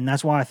 and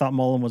that's why I thought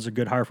Mullen was a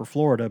good hire for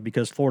Florida,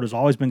 because Florida's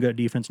always been good at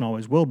defense and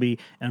always will be,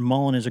 and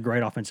Mullen is a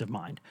great offensive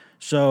mind.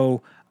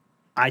 So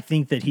I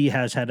think that he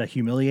has had a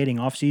humiliating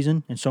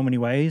offseason in so many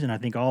ways, and I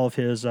think all of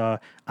his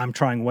I'm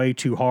trying way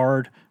too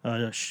hard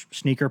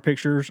sneaker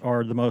pictures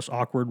are the most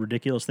awkward,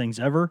 ridiculous things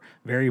ever,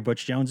 very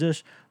Butch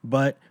Jones-ish.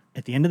 But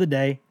at the end of the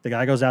day, the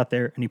guy goes out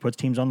there and he puts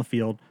teams on the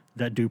field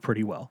that do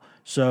pretty well.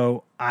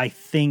 So I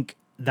think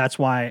that's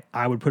why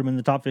I would put him in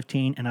the top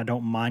 15, and I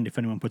don't mind if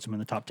anyone puts him in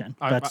the top 10.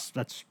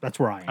 That's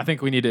where I am. I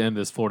think we need to end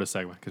this Florida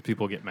segment because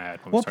people get mad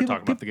when we start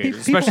talking about the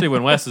Gators, people- especially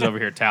when Wes is over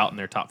here touting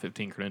their top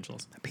 15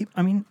 credentials.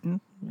 I mean,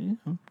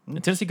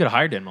 And Tennessee could have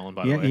hired Dan Mullen,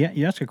 by the way. yeah,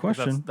 you ask a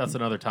question. That's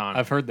another time.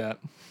 I've heard that.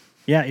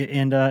 Yeah,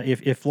 and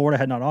if Florida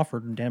had not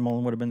offered, Dan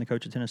Mullen would have been the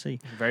coach of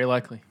Tennessee. Very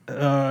likely.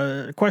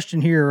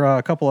 Question here,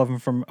 a couple of them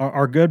from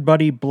our good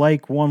buddy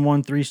Blake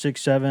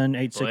 11367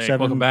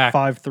 867 back.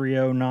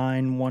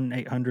 5309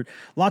 1800.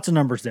 Lots of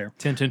numbers there.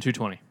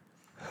 10-10-220.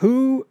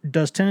 Who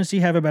does Tennessee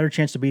have a better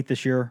chance to beat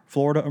this year,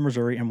 Florida or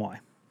Missouri, and why?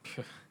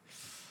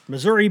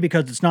 Missouri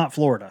because it's not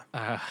Florida.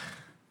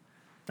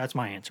 That's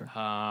my answer.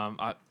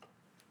 I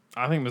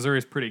think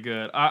Missouri's pretty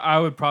good. I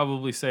would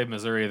probably say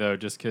Missouri, though,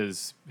 just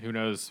because who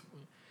knows.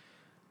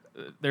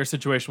 Their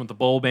situation with the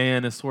bowl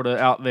ban is sort of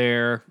out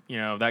there.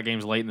 That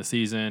game's late in the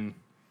season.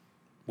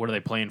 What are they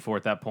playing for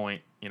at that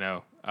point?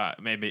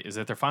 Maybe is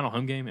it their final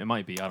home game? It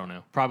might be. I don't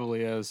know.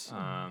 Probably is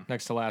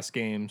next to last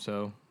game,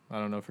 so I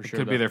don't know for sure.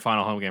 Could be their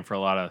final home game for a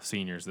lot of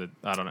seniors. That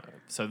I don't know.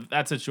 So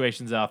that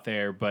situation's out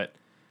there, but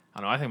I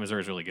don't know. I think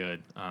Missouri's really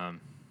good.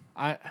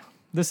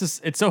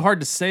 It's so hard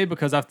to say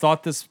because I've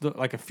thought this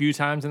like a few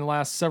times in the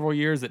last several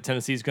years that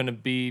Tennessee's going to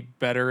be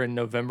better in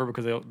November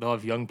because they'll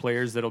have young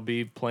players that'll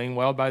be playing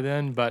well by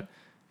then. But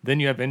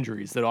then you have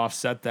injuries that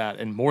offset that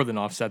and more than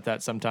offset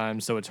that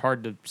sometimes. So it's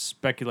hard to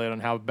speculate on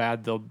how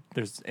bad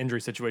their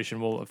injury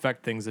situation will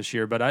affect things this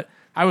year. But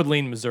I would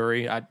lean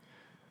Missouri.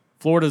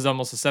 Florida's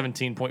almost a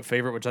 17-point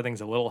favorite, which I think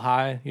is a little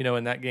high,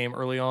 in that game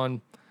early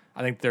on.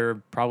 I think they're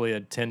probably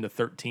a 10 to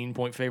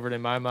 13-point favorite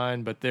in my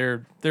mind, but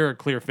they're a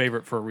clear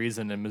favorite for a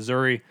reason. And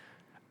Missouri,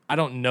 I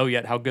don't know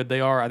yet how good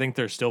they are. I think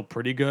they're still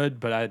pretty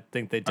good, but I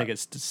think they take a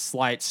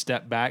slight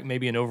step back,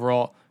 maybe in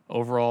overall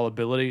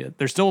ability.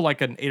 They're still like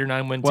an 8 or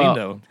 9 win team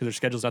though, because their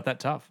schedule's not that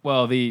tough.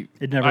 Well,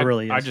 it never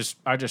really is.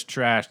 I just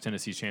trashed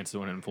Tennessee's chances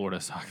of winning in Florida,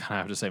 so I kind of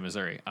have to say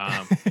Missouri.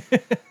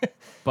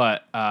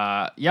 But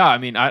yeah, I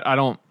mean, I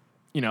don't.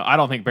 I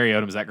don't think Barry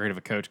Odom's that great of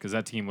a coach because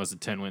that team was a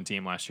 10-win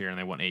team last year and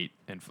they won 8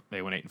 and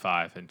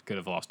 5 and could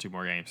have lost 2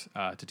 more games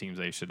to teams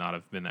they should not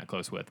have been that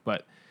close with.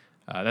 But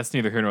that's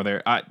neither here nor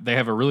there. They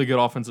have a really good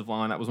offensive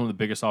line. That was one of the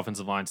biggest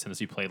offensive lines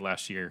Tennessee played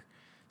last year.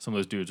 Some of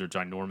those dudes are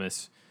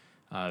ginormous.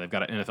 They've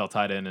got an NFL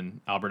tight end in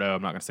Alberto.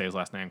 I'm not going to say his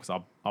last name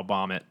because I'll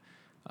bomb it.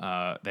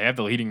 They have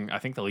the leading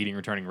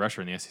returning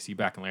rusher in the SEC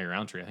back in Larry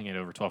Roundtree. I think he had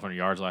over 1,200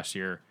 yards last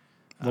year.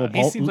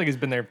 He seems like he's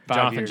been there 5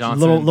 Jonathan years.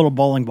 Johnson. Little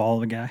bowling ball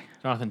of a guy.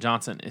 Jonathan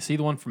Johnson. Is he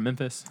the one from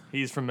Memphis?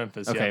 He's from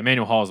Memphis. Okay, yeah.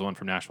 Emmanuel Hall is the one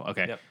from Nashville.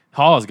 Okay, Yep.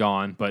 Hall is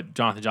gone, but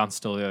Jonathan Johnson's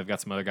still there. They've got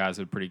some other guys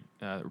that are pretty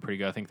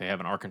good. I think they have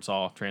an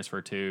Arkansas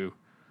transfer too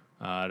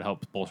to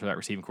help bolster that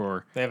receiving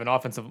core. They have one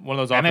of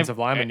those offensive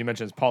linemen you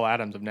mentioned is Paul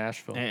Adams of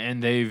Nashville.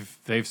 And they've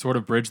sort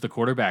of bridged the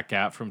quarterback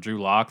gap from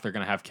Drew Lock. They're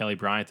going to have Kelly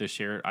Bryant this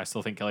year. I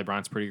still think Kelly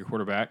Bryant's a pretty good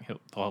quarterback.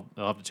 They'll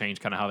have to change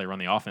kind of how they run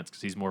the offense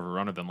because he's more of a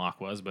runner than Lock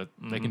was, but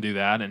they can do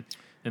that. And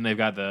then they've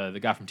got the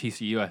guy from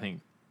TCU, I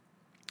think.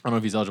 I don't know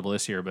if he's eligible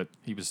this year, but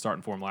he was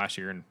starting for him last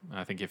year, and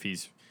I think if he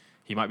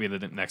might be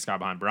the next guy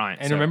behind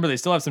Bryant. And remember, they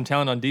still have some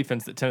talent on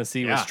defense that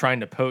Tennessee was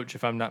trying to poach,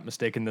 if I'm not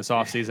mistaken, this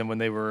offseason when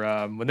they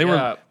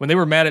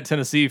were mad at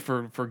Tennessee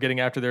for getting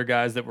after their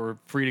guys that were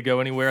free to go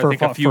anywhere. I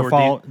think a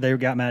few they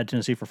got mad at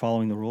Tennessee for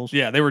following the rules.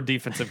 Yeah, they were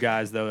defensive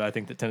guys though. I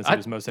think that Tennessee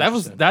was most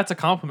interested. That's a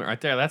compliment right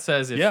there. That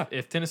says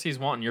if Tennessee's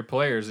wanting your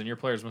players, then your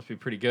players must be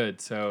pretty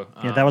good. So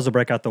that was a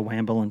breakout the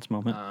ambulance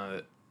moment.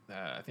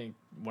 I think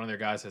one of their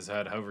guys has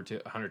had over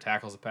 100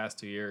 tackles the past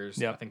 2 years.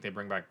 Yep. I think they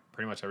bring back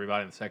pretty much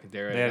everybody in the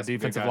secondary. They had a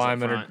defensive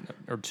lineman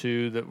or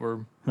two that were.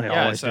 They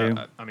always do.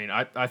 I mean,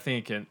 I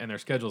think, and their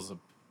schedule's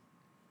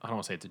I don't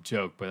want to say it's a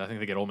joke, but I think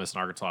they get Ole Miss and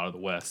Arkansas out of the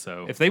West.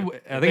 So if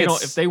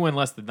they win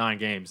less than 9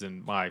 games,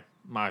 then my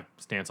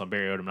stance on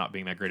Barry Odom not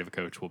being that great of a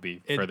coach will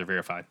be further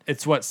verified.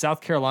 It's South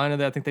Carolina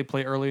that I think they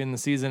play early in the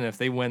season. If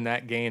they win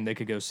that game, they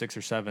could go 6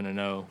 or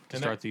 7-0 to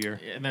start the year.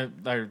 And then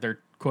their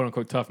quote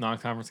unquote tough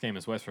non-conference game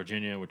is West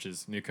Virginia, which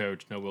is new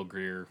coach, no Will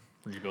Grier,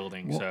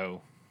 rebuilding.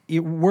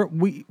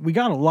 We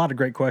got a lot of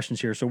great questions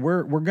here, so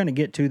we're going to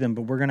get to them,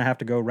 but we're going to have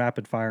to go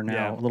rapid fire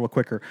now a little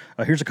quicker.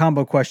 Here's a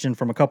combo question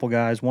from a couple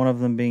guys, one of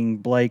them being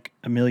Blake,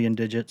 a million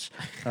digits.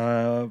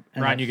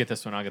 Ryan, you get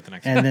this one, I'll get the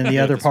next one. And then the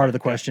other part of the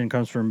question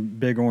comes from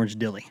Big Orange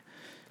Dilly.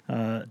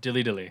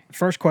 Dilly.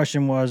 First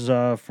question was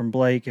from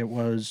Blake. It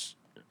was,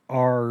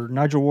 are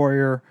Nigel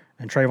Warrior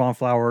and Trayvon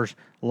Flowers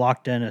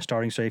locked in as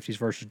starting safeties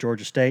versus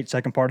Georgia State?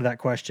 Second part of that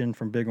question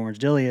from Big Orange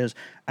Dilly is,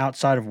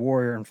 outside of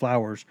Warrior and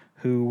Flowers,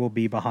 who will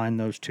be behind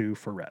those two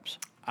for reps?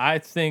 I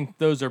think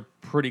those are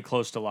pretty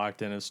close to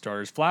locked in as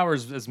starters.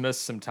 Flowers has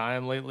missed some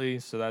time lately,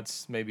 so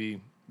that's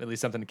maybe at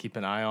least something to keep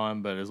an eye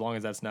on. But as long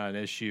as that's not an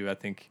issue, I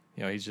think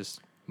he's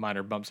just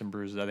minor bumps and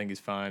bruises. I think he's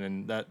fine,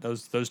 and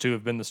those two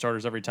have been the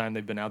starters every time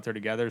they've been out there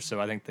together. So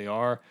I think they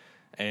are.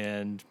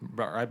 And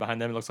right behind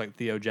them, it looks like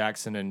Theo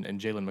Jackson and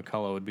Jalen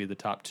McCullough would be the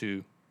top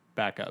 2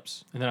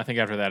 backups. And then I think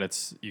after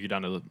that, you get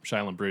down to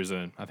Shylon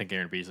Bruza, and I think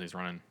Aaron Beasley's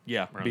running.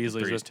 Yeah,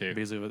 Beasley's too.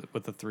 Beasley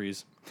with the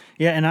 3s.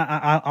 Yeah, and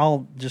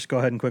I'll just go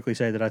ahead and quickly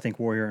say that I think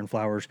Warrior and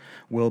Flowers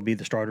will be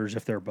the starters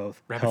if they're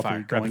both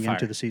healthy going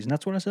into the season.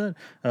 That's what I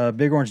said.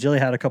 Big Orange Dilly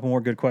had a couple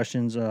more good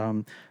questions.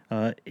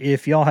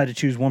 If y'all had to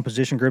choose one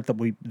position group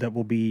that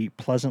will be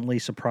pleasantly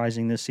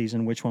surprising this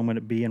season, which one would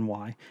it be and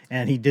why?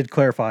 And he did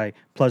clarify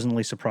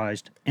pleasantly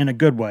surprised in a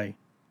good way,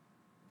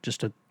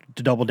 just to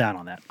double down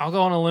on that. I'll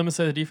go on a limb and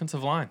say the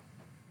defensive line.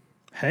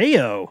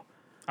 Hey-o.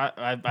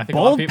 I think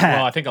Bold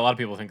I think a lot of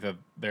people think that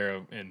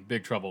they're in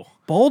big trouble.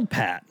 Bold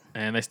Pat.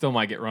 And they still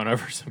might get run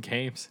over some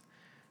games.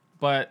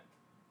 But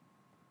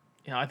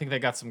I think they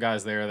got some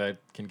guys there that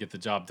can get the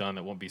job done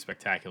that won't be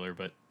spectacular,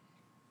 but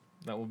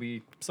that will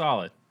be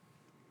solid.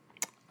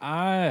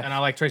 And I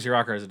like Tracy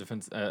Rocker as a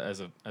defense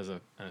an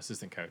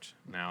assistant coach.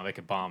 Now they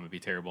could bomb and be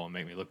terrible and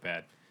make me look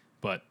bad,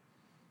 but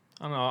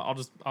I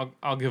don't know.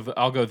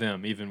 I'll go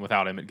them even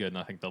without Emmett Good, and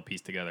I think they'll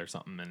piece together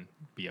something and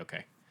be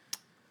okay.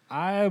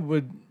 I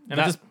would. And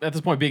at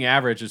this point, being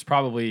average is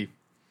probably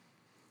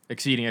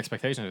exceeding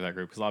expectations of that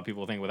group because a lot of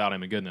people think without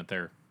Emmett Good that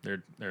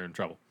they're in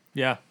trouble.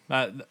 Yeah,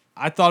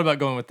 I thought about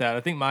going with that. I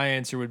think my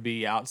answer would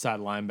be outside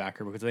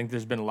linebacker because I think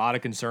there's been a lot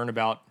of concern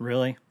about.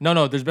 Really?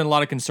 No, there's been a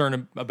lot of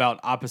concern about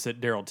opposite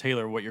Darrell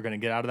Taylor, what you're going to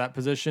get out of that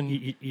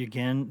position.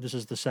 Again, this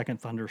is the second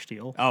Thunder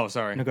steal. Oh,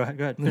 sorry. No, go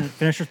ahead.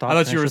 Finish your thought.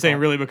 I thought you were saying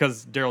really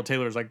because Darrell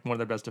Taylor is like one of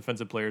their best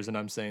defensive players, and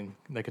I'm saying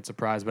they could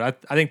surprise.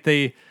 But I think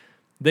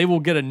they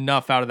will get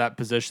enough out of that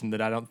position that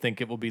I don't think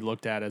it will be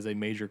looked at as a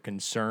major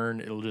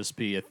concern. It'll just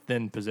be a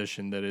thin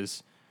position that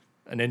is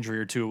an injury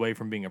or two away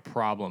from being a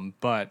problem.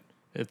 But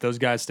if those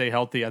guys stay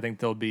healthy, I think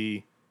they'll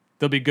be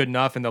good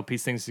enough, and they'll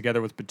piece things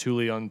together with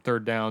Petuli on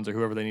third downs or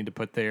whoever they need to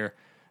put there.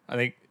 I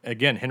think,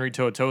 again, Henry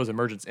To'oTo'o's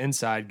emergence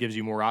inside gives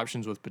you more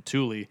options with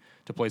Petuli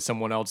to play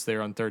someone else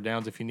there on third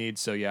downs if you need.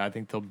 So, yeah, I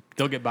think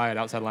they'll get by at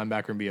outside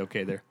linebacker and be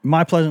okay there.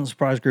 My pleasant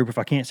surprise group, if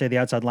I can't say the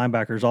outside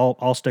linebackers,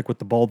 I'll stick with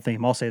the bold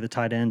theme. I'll say the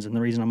tight ends, and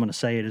the reason I'm going to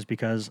say it is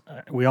because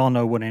we all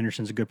know Wood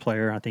Anderson's a good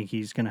player. I think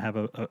he's going to have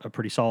a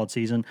pretty solid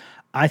season.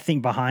 I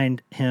think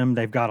behind him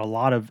they've got a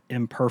lot of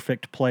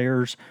imperfect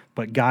players,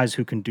 but guys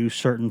who can do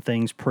certain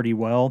things pretty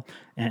well.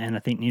 And I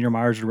think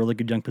Niedermeyer's a really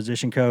good young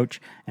position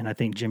coach, and I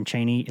think Jim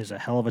Chaney is a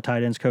hell of a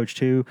tight ends coach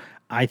too.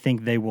 I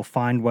think they will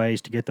find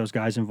ways to get those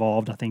guys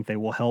involved. I think they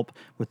will help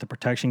with the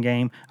protection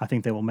game. I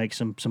think they will make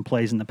some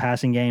plays in the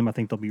passing game. I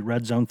think there'll be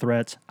red zone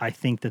threats. I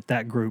think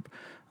that group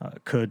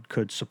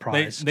could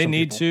surprise. They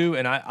need people. to,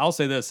 and I'll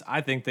say this: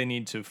 I think they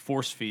need to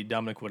force feed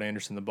Dominic Wood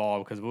Anderson the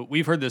ball because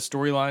we've heard this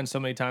storyline so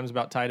many times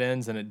about tight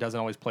ends, and it doesn't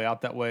always play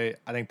out that way.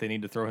 I think they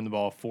need to throw him the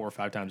ball 4 or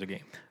 5 times a game.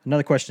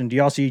 Another question: do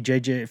y'all see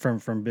JJ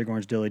from Big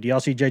Orange Dilly? Do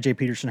y'all see JJ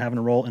Peterson having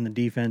a role in the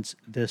defense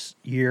this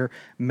year?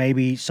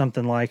 Maybe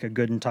something like a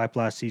Gooden type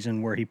last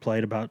season where he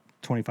played about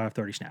 25,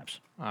 30 snaps.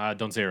 I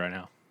don't see it right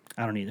now.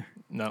 I don't either.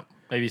 No.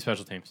 Maybe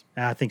special teams.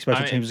 I think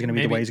special teams is going to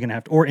be the way he's going to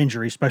have to, or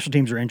injuries. Special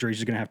teams or injuries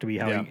is going to have to be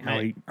how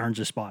he earns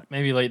his spot.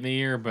 Maybe late in the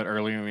year, but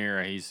early in the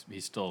year, he's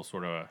still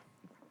sort of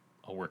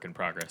a work in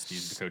progress, to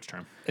use the coach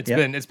term.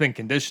 It's been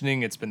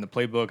conditioning, it's been the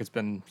playbook, it's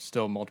been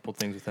still multiple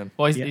things with him.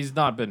 Well, he's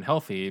not been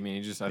healthy. I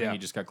mean, I think he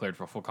just got cleared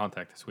for full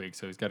contact this week,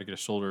 so he's got to get his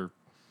shoulder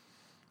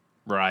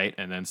right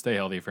and then stay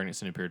healthy for an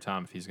extended period of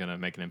time if he's going to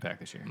make an impact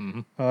this year.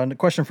 Mm-hmm. And a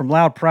question from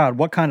Loud Proud: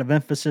 what kind of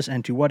emphasis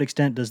and to what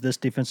extent does this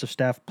defensive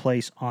staff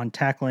place on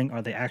tackling?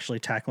 Are they actually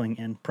tackling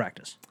in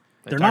practice?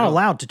 They're not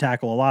allowed to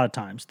tackle a lot of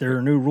times. There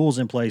are new rules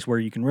in place where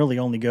you can really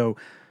only go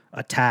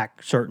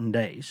attack certain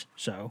days.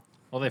 So,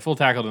 well, they full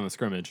tackled in the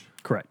scrimmage.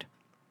 Correct.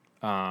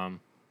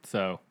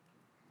 So,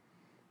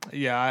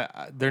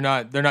 yeah, they're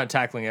not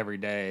tackling every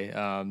day.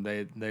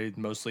 They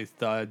mostly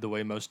thud the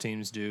way most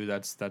teams do.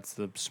 That's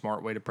the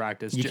smart way to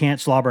practice. You can't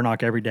slobber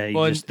knock every day.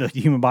 Well, the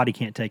human body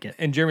can't take it.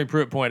 And Jeremy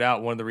Pruitt pointed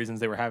out one of the reasons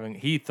they were having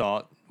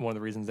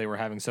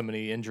so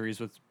many injuries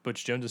with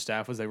Butch Jones'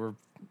 staff was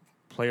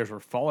players were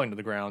falling to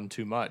the ground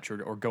too much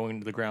or going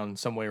to the ground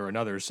some way or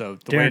another. So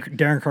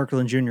Darren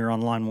Kirkland Jr.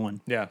 on line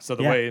 1. Yeah. So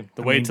the way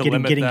to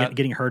limit that,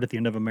 getting hurt at the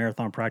end of a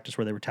marathon practice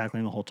where they were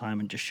tackling the whole time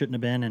and just shouldn't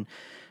have been. And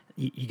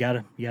you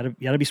gotta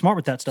be smart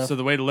with that stuff. So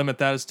the way to limit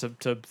that is to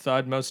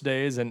thud most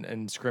days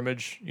and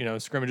scrimmage.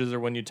 Scrimmages are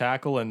when you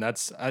tackle, and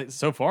that's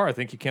so far. I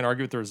think you can't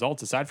argue with the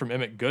results. Aside from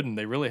Emmett Gooden,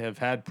 they really have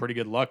had pretty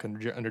good luck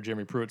under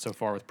Jeremy Pruitt so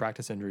far with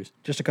practice injuries.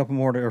 Just a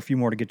few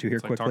more to get to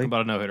here quickly. Talking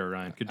about a no-hitter,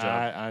 Ryan. Good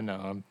job. I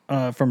know.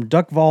 From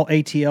Duckval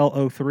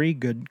ATL03,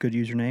 good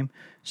username,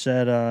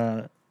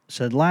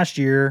 said last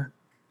year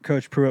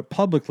Coach Pruitt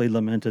publicly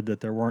lamented that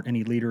there weren't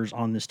any leaders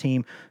on this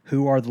team.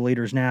 Who are the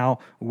leaders now?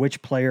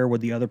 Which player would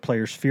the other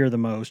players fear the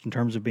most in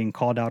terms of being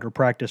called out or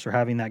practice or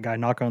having that guy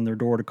knock on their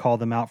door to call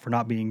them out for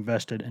not being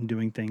vested and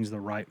doing things the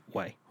right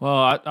way?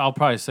 Well, I'll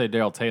probably say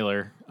Darrell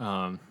Taylor.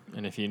 And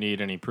if you need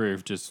any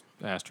proof, just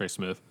ask Trey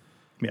Smith.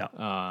 Yeah.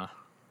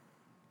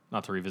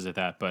 Not to revisit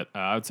that, but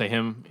I would say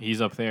him.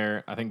 He's up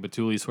there. I think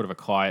Batuli's sort of a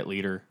quiet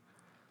leader.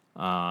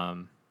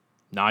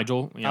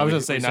 Nigel. I was going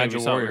to say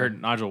Nigel Warrior. We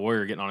heard Nigel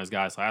Warrior getting on his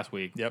guys last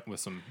week. Yep.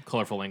 With some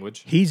colorful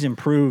language. He's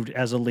improved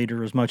as a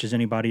leader as much as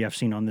anybody I've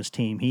seen on this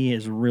team. He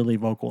is really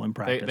vocal in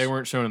practice. They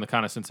weren't showing the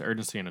kind of sense of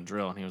urgency in a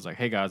drill, and he was like,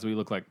 "Hey guys, we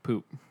look like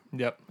poop."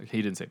 Yep.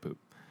 He didn't say poop.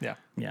 Yeah.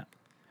 Yeah.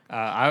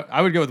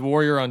 I would go with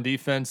Warrior on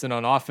defense, and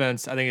on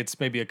offense, I think it's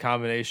maybe a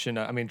combination.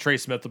 I mean, Trey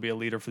Smith will be a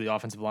leader for the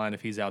offensive line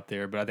if he's out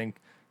there, but I think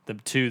the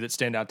two that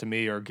stand out to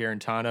me are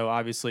Garantano.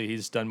 Obviously,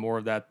 he's done more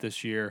of that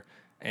this year,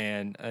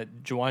 and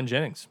Juwan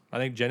Jennings. I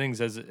think Jennings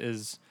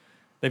is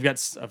they've got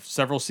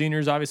several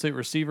seniors, obviously, at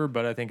receiver,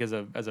 but I think as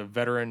a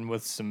veteran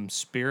with some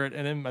spirit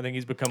in him, I think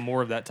he's become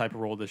more of that type of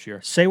role this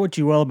year. Say what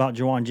you will about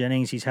Juwan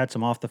Jennings. He's had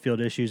some off-the-field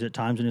issues at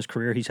times in his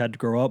career. He's had to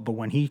grow up, but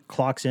when he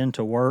clocks in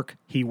to work,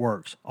 he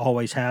works.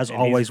 Always has, and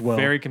always he's will.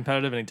 Very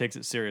competitive, and he takes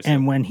it seriously.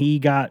 And when he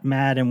got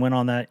mad and went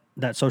on that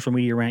that social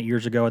media rant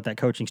years ago at that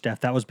coaching staff,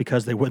 that was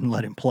because they wouldn't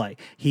let him play.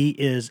 He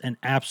is an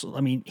absolute.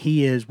 I mean,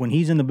 he is, when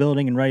he's in the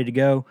building and ready to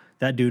go,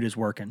 that dude is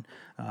working.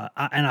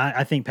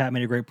 I think Pat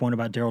made a great point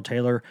about Darrell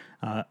Taylor.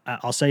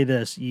 I'll say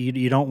this: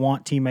 you don't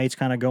want teammates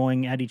kind of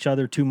going at each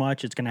other too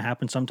much. It's going to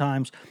happen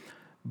sometimes,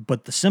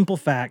 but the simple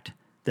fact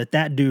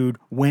that dude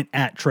went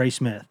at Trey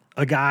Smith,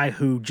 a guy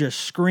who just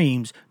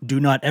screams,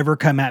 "Do not ever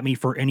come at me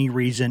for any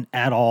reason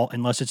at all,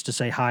 unless it's to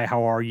say, hi,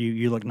 how are you?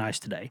 You look nice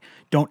today."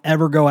 Don't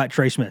ever go at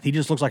Trey Smith. He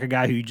just looks like a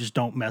guy who you just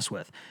don't mess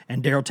with.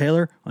 And Darrell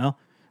Taylor, well,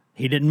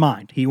 he didn't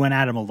mind. He went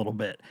at him a little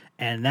bit.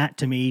 And that,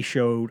 to me,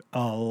 showed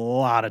a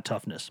lot of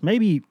toughness.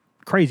 Maybe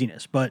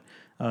craziness, but,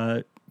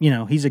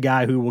 he's a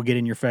guy who will get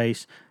in your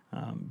face.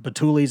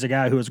 Batuli's a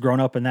guy who has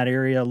grown up in that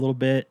area a little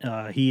bit.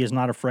 He is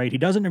not afraid. He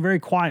does it in a very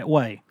quiet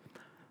way,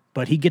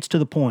 but he gets to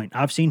the point.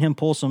 I've seen him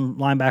pull some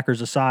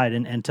linebackers aside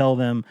and tell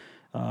them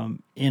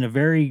in a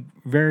very,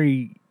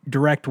 very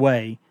direct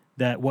way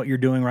that what you're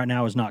doing right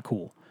now is not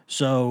cool.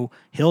 So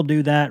he'll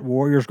do that.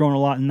 Warriors grown a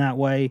lot in that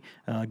way.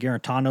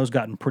 Garantano's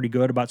gotten pretty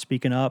good about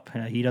speaking up.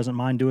 He doesn't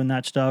mind doing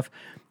that stuff.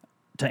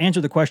 To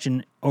answer the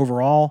question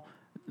overall,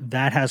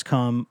 that has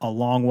come a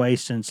long way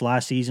since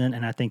last season,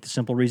 and I think the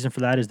simple reason for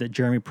that is that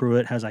Jeremy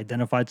Pruitt has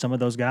identified some of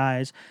those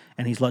guys,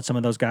 and he's let some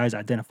of those guys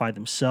identify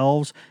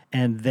themselves,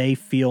 and they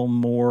feel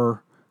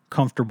more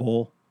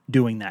comfortable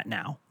doing that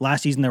now.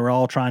 Last season, they were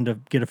all trying to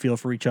get a feel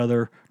for each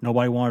other.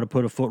 Nobody wanted to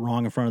put a foot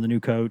wrong in front of the new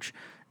coach.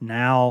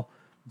 Now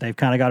they've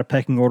kind of got a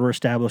pecking order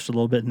established a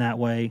little bit in that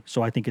way,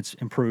 so I think it's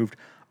improved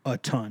a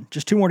ton.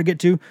 Just two more to get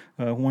to.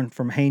 One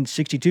from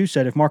Haynes62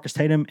 said, if Marcus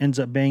Tatum ends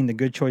up being the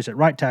good choice at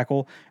right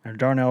tackle and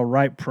Darnell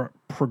Wright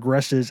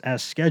progresses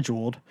as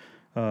scheduled,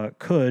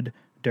 could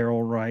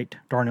Darnell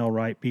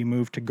Wright be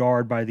moved to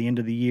guard by the end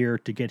of the year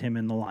to get him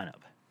in the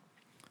lineup?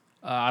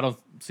 I don't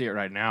see it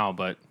right now,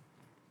 but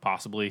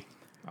possibly.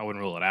 I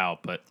wouldn't rule it out.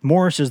 But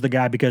Morris is the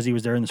guy, because he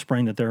was there in the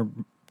spring, that they're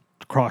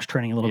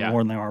cross-training a little bit Yeah. more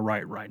than they are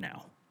right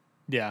now.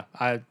 Yeah,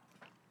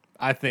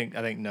 I think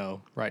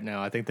no right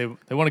now. I think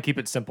they want to keep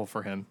it simple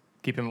for him.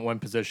 Keep him at one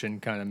position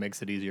kind of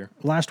makes it easier.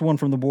 Last one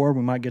from the board.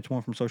 We might get to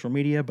one from social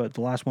media, but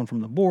the last one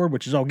from the board,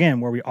 which is, again,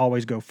 where we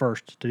always go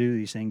first to do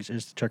these things,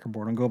 is the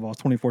checkerboard on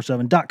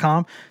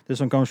GoVols247.com. This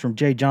one comes from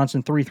Jay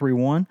Johnson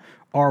 331.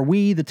 Are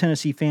we, the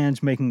Tennessee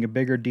fans, making a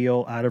bigger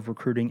deal out of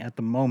recruiting at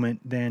the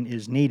moment than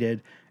is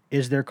needed?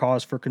 Is there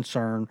cause for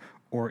concern,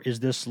 or is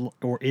this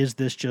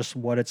just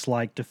what it's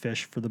like to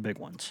fish for the big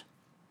ones?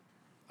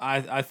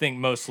 I think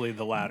mostly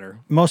the latter.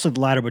 Mostly the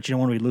latter, but you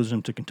don't want to be losing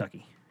them to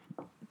Kentucky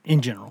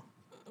in general.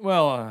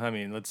 Well, I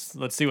mean, let's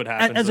see what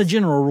happens. As a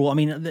general rule, I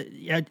mean,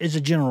 as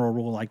a general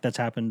rule, like that's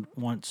happened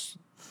once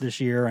this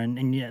year,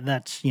 and yeah,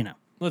 that's,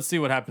 Let's see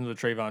what happens with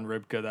Trayvon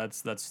Ribka.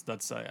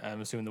 That's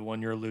I'm assuming the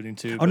one you're alluding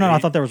to. Oh, no, I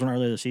thought there was one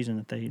earlier this season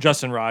that they...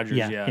 Justin Rogers,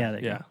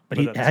 Yeah. But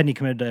hadn't he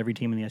committed to every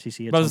team in the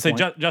SEC at I was some going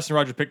to point? say, Justin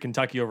Rogers picked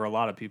Kentucky over a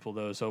lot of people,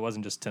 though, so it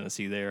wasn't just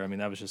Tennessee there. I mean,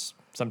 that was just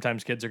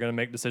sometimes kids are going to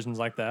make decisions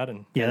like that.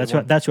 And Yeah,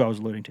 that's who I was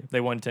alluding to.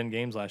 they won 10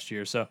 games last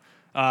year. So,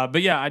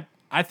 but yeah,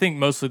 I think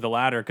mostly the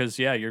latter because,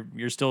 yeah,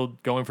 you're still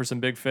going for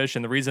some big fish.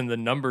 And the reason the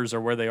numbers are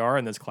where they are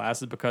in this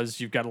class is because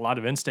you've got a lot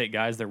of in-state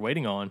guys they're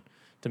waiting on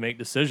to make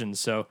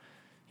decisions. So,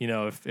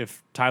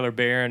 if Tyler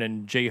Barron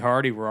and Jay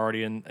Hardy were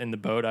already in the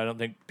boat, I don't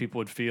think people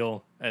would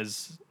feel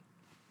as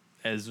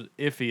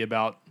iffy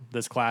about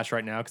this class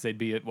right now because they'd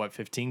be at,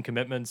 15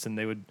 commitments, and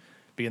they would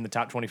be in the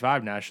top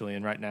 25 nationally.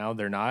 And right now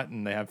they're not,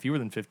 and they have fewer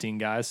than 15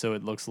 guys, so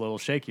it looks a little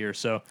shakier.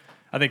 So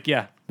I think,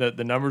 yeah, the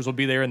numbers will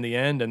be there in the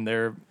end, and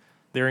they're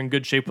in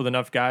good shape with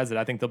enough guys that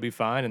I think they'll be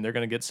fine, and they're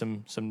going to get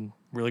some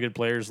really good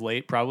players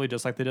late, probably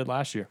just like they did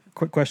last year.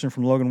 Quick question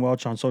from Logan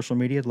Welch on social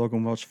media.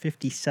 Logan Welch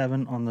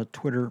 57 on the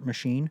Twitter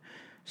machine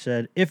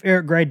said, if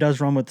Eric Gray does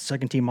run with the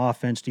second-team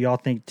offense, do y'all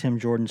think Tim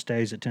Jordan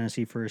stays at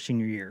Tennessee for his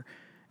senior year?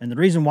 And the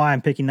reason why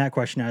I'm picking that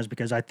question out is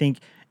because I think,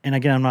 and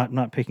again, I'm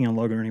not picking on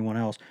Logan or anyone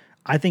else,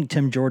 I think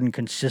Tim Jordan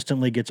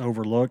consistently gets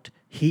overlooked.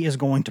 He is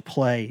going to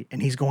play,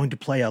 and he's going to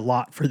play a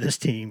lot for this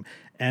team,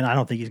 and I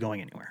don't think he's going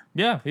anywhere.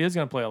 Yeah, he is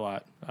going to play a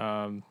lot.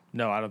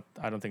 No,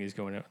 I don't think he's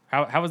going to.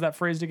 How was that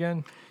phrased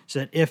again?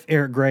 Said if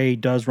Eric Gray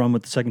does run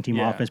with the second-team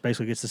Yeah. offense,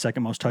 basically gets the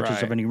second most touches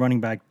Right. of any running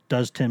back,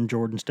 does Tim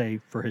Jordan stay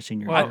for his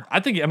senior year? I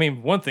think,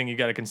 one thing you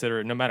got to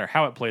consider, no matter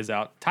how it plays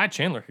out, Ty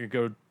Chandler could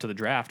go to the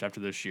draft after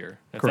this year.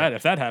 If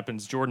that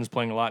happens, Jordan's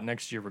playing a lot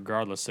next year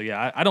regardless. So,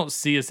 yeah, I don't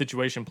see a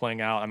situation playing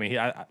out. I mean,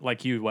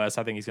 like you, Wes,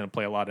 I think he's going to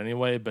play a lot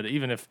anyway. But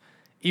even if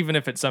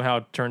it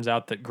somehow turns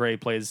out that Gray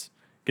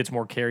gets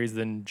more carries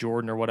than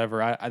Jordan or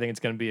whatever, I think it's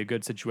going to be a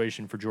good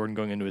situation for Jordan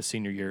going into his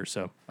senior year.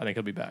 So I think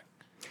he'll be back.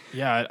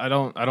 Yeah,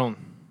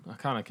 I'm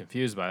kind of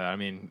confused by that. I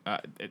mean,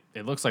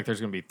 it looks like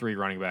there's going to be 3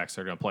 running backs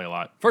that are going to play a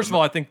lot. First of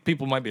all, I think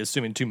people might be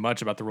assuming too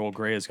much about the role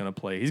Gray is going to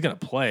play. He's going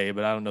to play,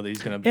 but I don't know that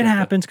he's going to. It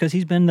happens because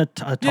he's been a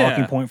talking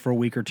Yeah. point for a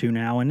week or two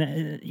now, and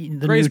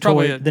the Gray's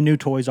the new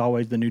toy is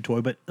always the new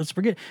toy. But let's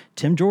forget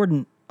Tim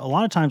Jordan. A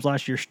lot of times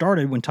last year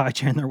started when Ty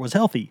Chandler was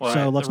healthy,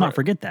 so let's not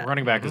forget that.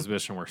 Running back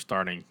position where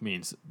starting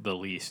means the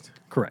least.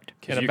 Correct.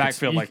 'Cause In a you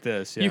backfield could- like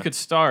this, yeah. You could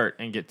start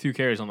and get 2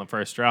 carries on the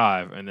first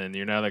drive, and then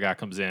another guy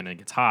comes in and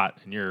gets hot,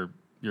 and you're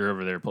you're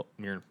over there,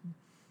 you're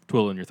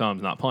twiddling your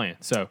thumbs, not playing.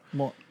 So,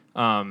 Well,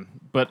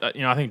 but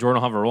I think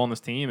Jordan will have a role in this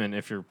team, and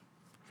if you're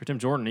Tim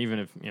Jordan, even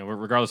if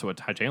regardless of what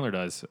Ty Chandler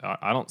does,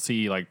 I don't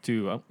see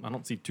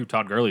two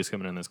Todd Gurley's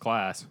coming in this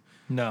class.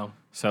 No.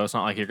 So it's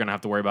not like you're going to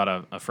have to worry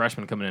about a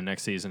freshman coming in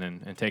next season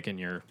and taking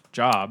your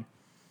job.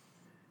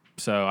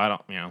 So I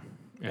don't,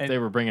 if they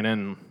were bringing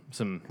in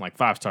some like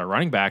 5-star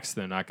running backs,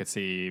 then I could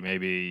see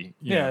maybe.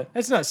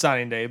 It's not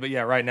signing day, but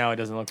yeah, right now it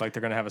doesn't look like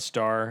they're going to have a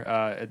star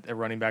at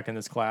running back in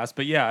this class.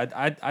 But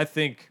yeah, I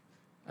think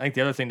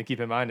the other thing to keep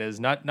in mind is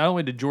not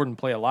only did Jordan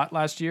play a lot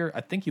last year,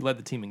 I think he led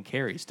the team in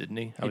carries, didn't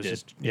he? He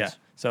did. Yeah.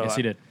 So yes,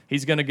 he did.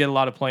 He's going to get a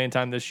lot of playing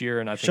time this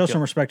year, and I think show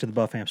some respect to the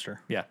buff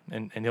hamster. Yeah,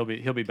 and he'll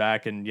be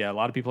back, and yeah, a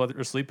lot of people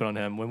are sleeping on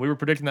him. When we were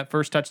predicting that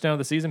first touchdown of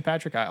the season,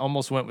 Patrick, I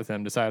almost went with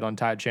him, decided on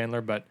Ty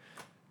Chandler, but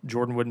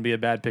Jordan wouldn't be a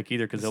bad pick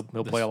either because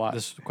he'll play a lot.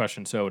 This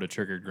question would have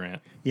triggered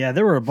Grant. Yeah,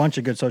 there were a bunch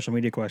of good social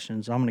media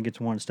questions. I'm going to get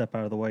to one step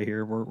out of the way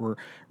here. We're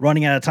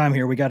running out of time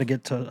here. We got to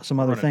get to some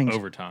other things.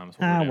 Overtime.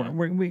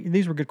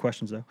 These were good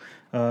questions,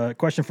 though.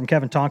 Question from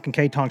Kevin Tonkin,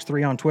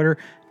 K-Tonks3 on Twitter.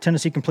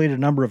 Tennessee completed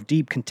a number of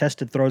deep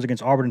contested throws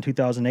against Auburn in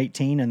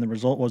 2018, and the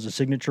result was a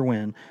signature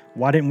win.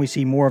 Why didn't we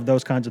see more of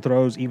those kinds of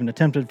throws even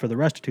attempted for the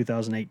rest of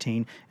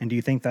 2018, and do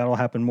you think that'll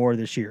happen more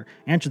this year?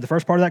 Answer the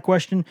first part of that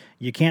question.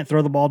 You can't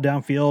throw the ball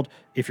downfield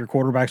if your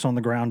quarterback's on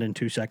the ground in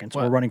 2 seconds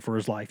or running for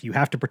his life. You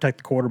have to protect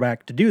the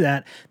quarterback. To do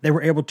that, they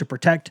were able to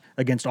protect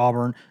against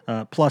Auburn,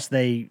 plus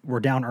they were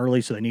down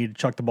early, so they needed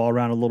to chuck the ball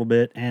around a little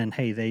bit, and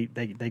hey, they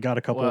got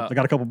a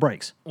couple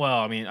breaks. Well,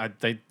 I mean,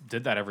 they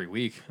did that every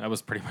week. That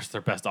was pretty much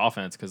their best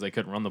offense because they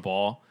couldn't run the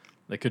ball.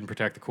 They couldn't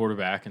protect the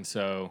quarterback, and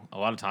so a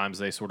lot of times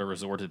they sort of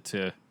resorted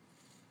to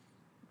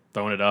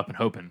throwing it up and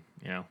hoping,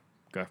 go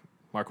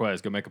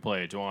Marquez, go make a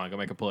play. Juwan, go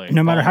make a play.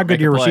 No matter how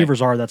good your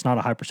receivers are, that's not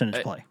a high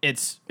percentage play.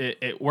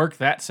 It worked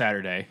that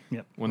Saturday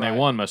when they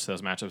won most of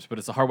those matchups, but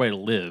it's a hard way to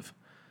live.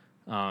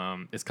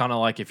 It's kind of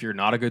like if you're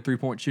not a good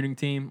 3-point shooting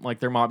team, like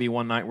there might be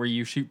one night where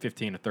you shoot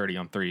 15 to 30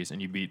 on threes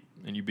and you beat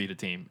a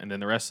team, and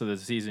then the rest of the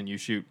season you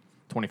shoot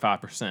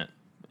 25%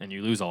 and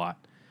you lose a lot.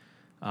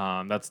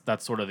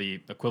 That's sort of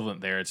the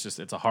equivalent there.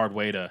 It's a hard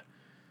way to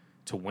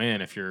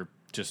win if your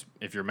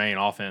main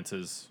offense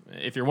is,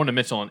 if you're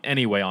one-dimensional in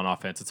any way on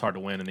offense, it's hard to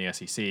win in the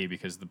SEC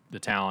because the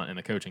talent and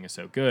the coaching is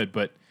so good.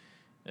 But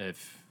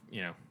if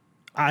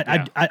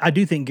I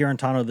do think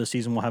Garantano this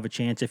season will have a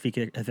chance if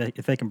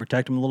they can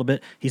protect him a little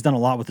bit. He's done a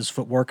lot with his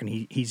footwork,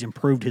 and he's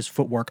improved his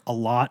footwork a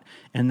lot,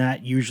 and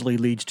that usually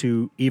leads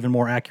to even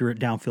more accurate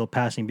downfield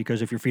passing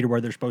because if your feet are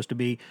where they're supposed to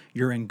be,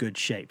 you're in good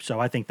shape. So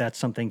I think that's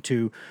something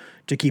to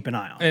keep an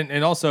eye on.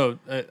 And also,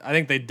 I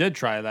think they did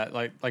try that.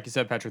 Like you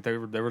said, Patrick,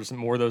 there were some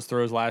more of those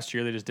throws last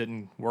year. They just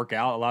didn't work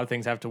out. A lot of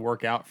things have to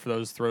work out for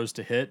those throws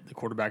to hit. The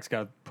quarterback's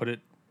got to put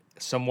it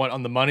somewhat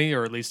on the money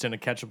or at least in a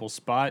catchable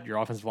spot. Your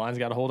offensive line's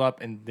got to hold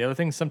up. And the other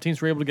thing, some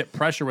teams were able to get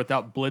pressure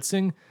without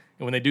blitzing. And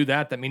when they do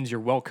that, that means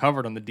you're well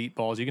covered on the deep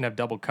balls. You can have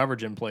double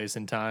coverage in place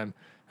in time.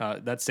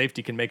 That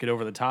safety can make it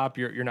over the top.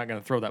 You're not going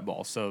to throw that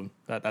ball. So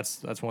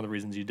that's one of the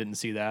reasons you didn't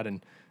see that.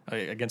 And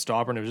against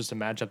Auburn, it was just a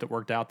matchup that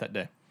worked out that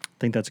day. I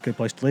think that's a good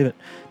place to leave it.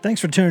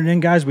 Thanks for tuning in,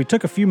 guys. We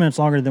took a few minutes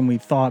longer than we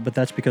thought, but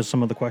that's because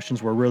some of the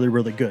questions were really,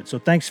 really good. So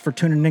thanks for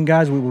tuning in,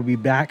 guys. We will be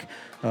back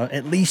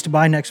at least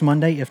by next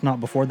Monday, if not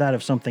before that,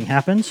 if something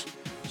happens.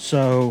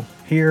 So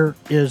here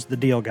is the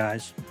deal,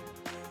 guys.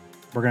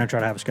 We're going to try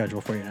to have a schedule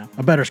for you now,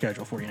 a better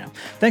schedule for you now.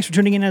 Thanks for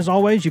tuning in as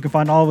always. You can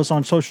find all of us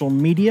on social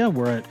media.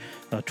 We're at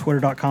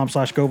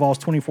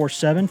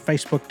twitter.com/GoVols247,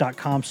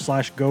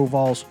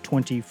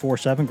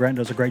 facebook.com/GoVols247. Grant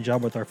does a great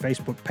job with our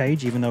Facebook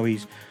page, even though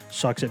he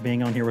sucks at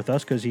being on here with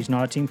us because he's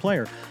not a team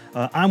player.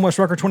 I'm Wes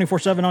Rucker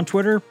 24/7 on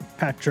Twitter.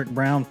 Patrick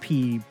Brown,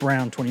 P.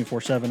 Brown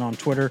 24/7 on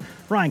Twitter.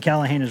 Ryan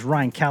Callahan is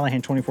Ryan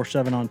Callahan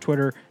 24/7 on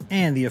Twitter.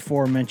 And the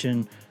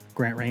aforementioned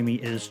Grant Ramey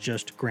is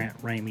just Grant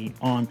Ramey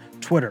on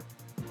Twitter.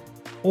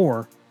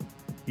 Or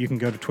you can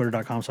go to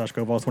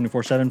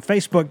twitter.com/GoVols247,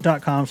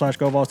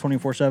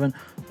 facebook.com/GoVols247,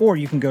 or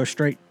you can go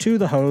straight to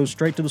the hose,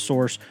 straight to the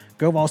source,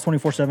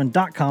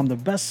 GoVols247.com, the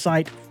best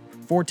site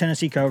for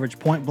Tennessee coverage,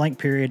 point blank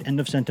period, end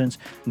of sentence.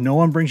 No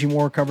one brings you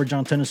more coverage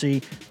on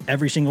Tennessee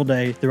every single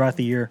day throughout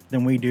the year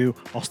than we do.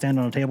 I'll stand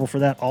on a table for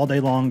that all day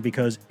long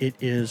because it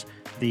is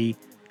the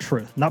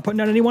truth. Not putting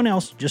down anyone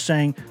else, just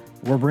saying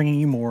we're bringing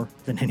you more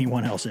than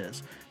anyone else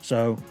is.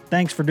 So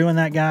thanks for doing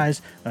that,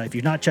 guys. If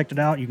you've not checked it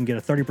out, you can get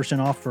a 30%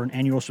 off for an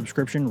annual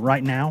subscription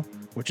right now,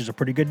 which is a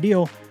pretty good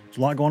deal. There's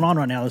a lot going on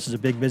right now. This is a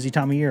big, busy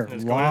time of year.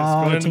 It's a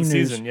lot of team news.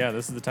 Season. Yeah,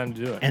 this is the time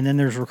to do it. And then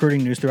there's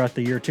recruiting news throughout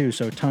the year, too.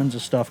 So tons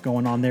of stuff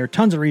going on there.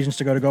 Tons of reasons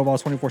to go to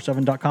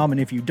GoVols247.com.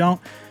 And if you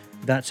don't,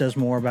 that says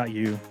more about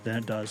you than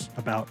it does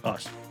about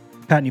us.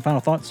 Pat, any final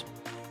thoughts?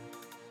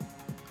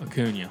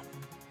 Acuna.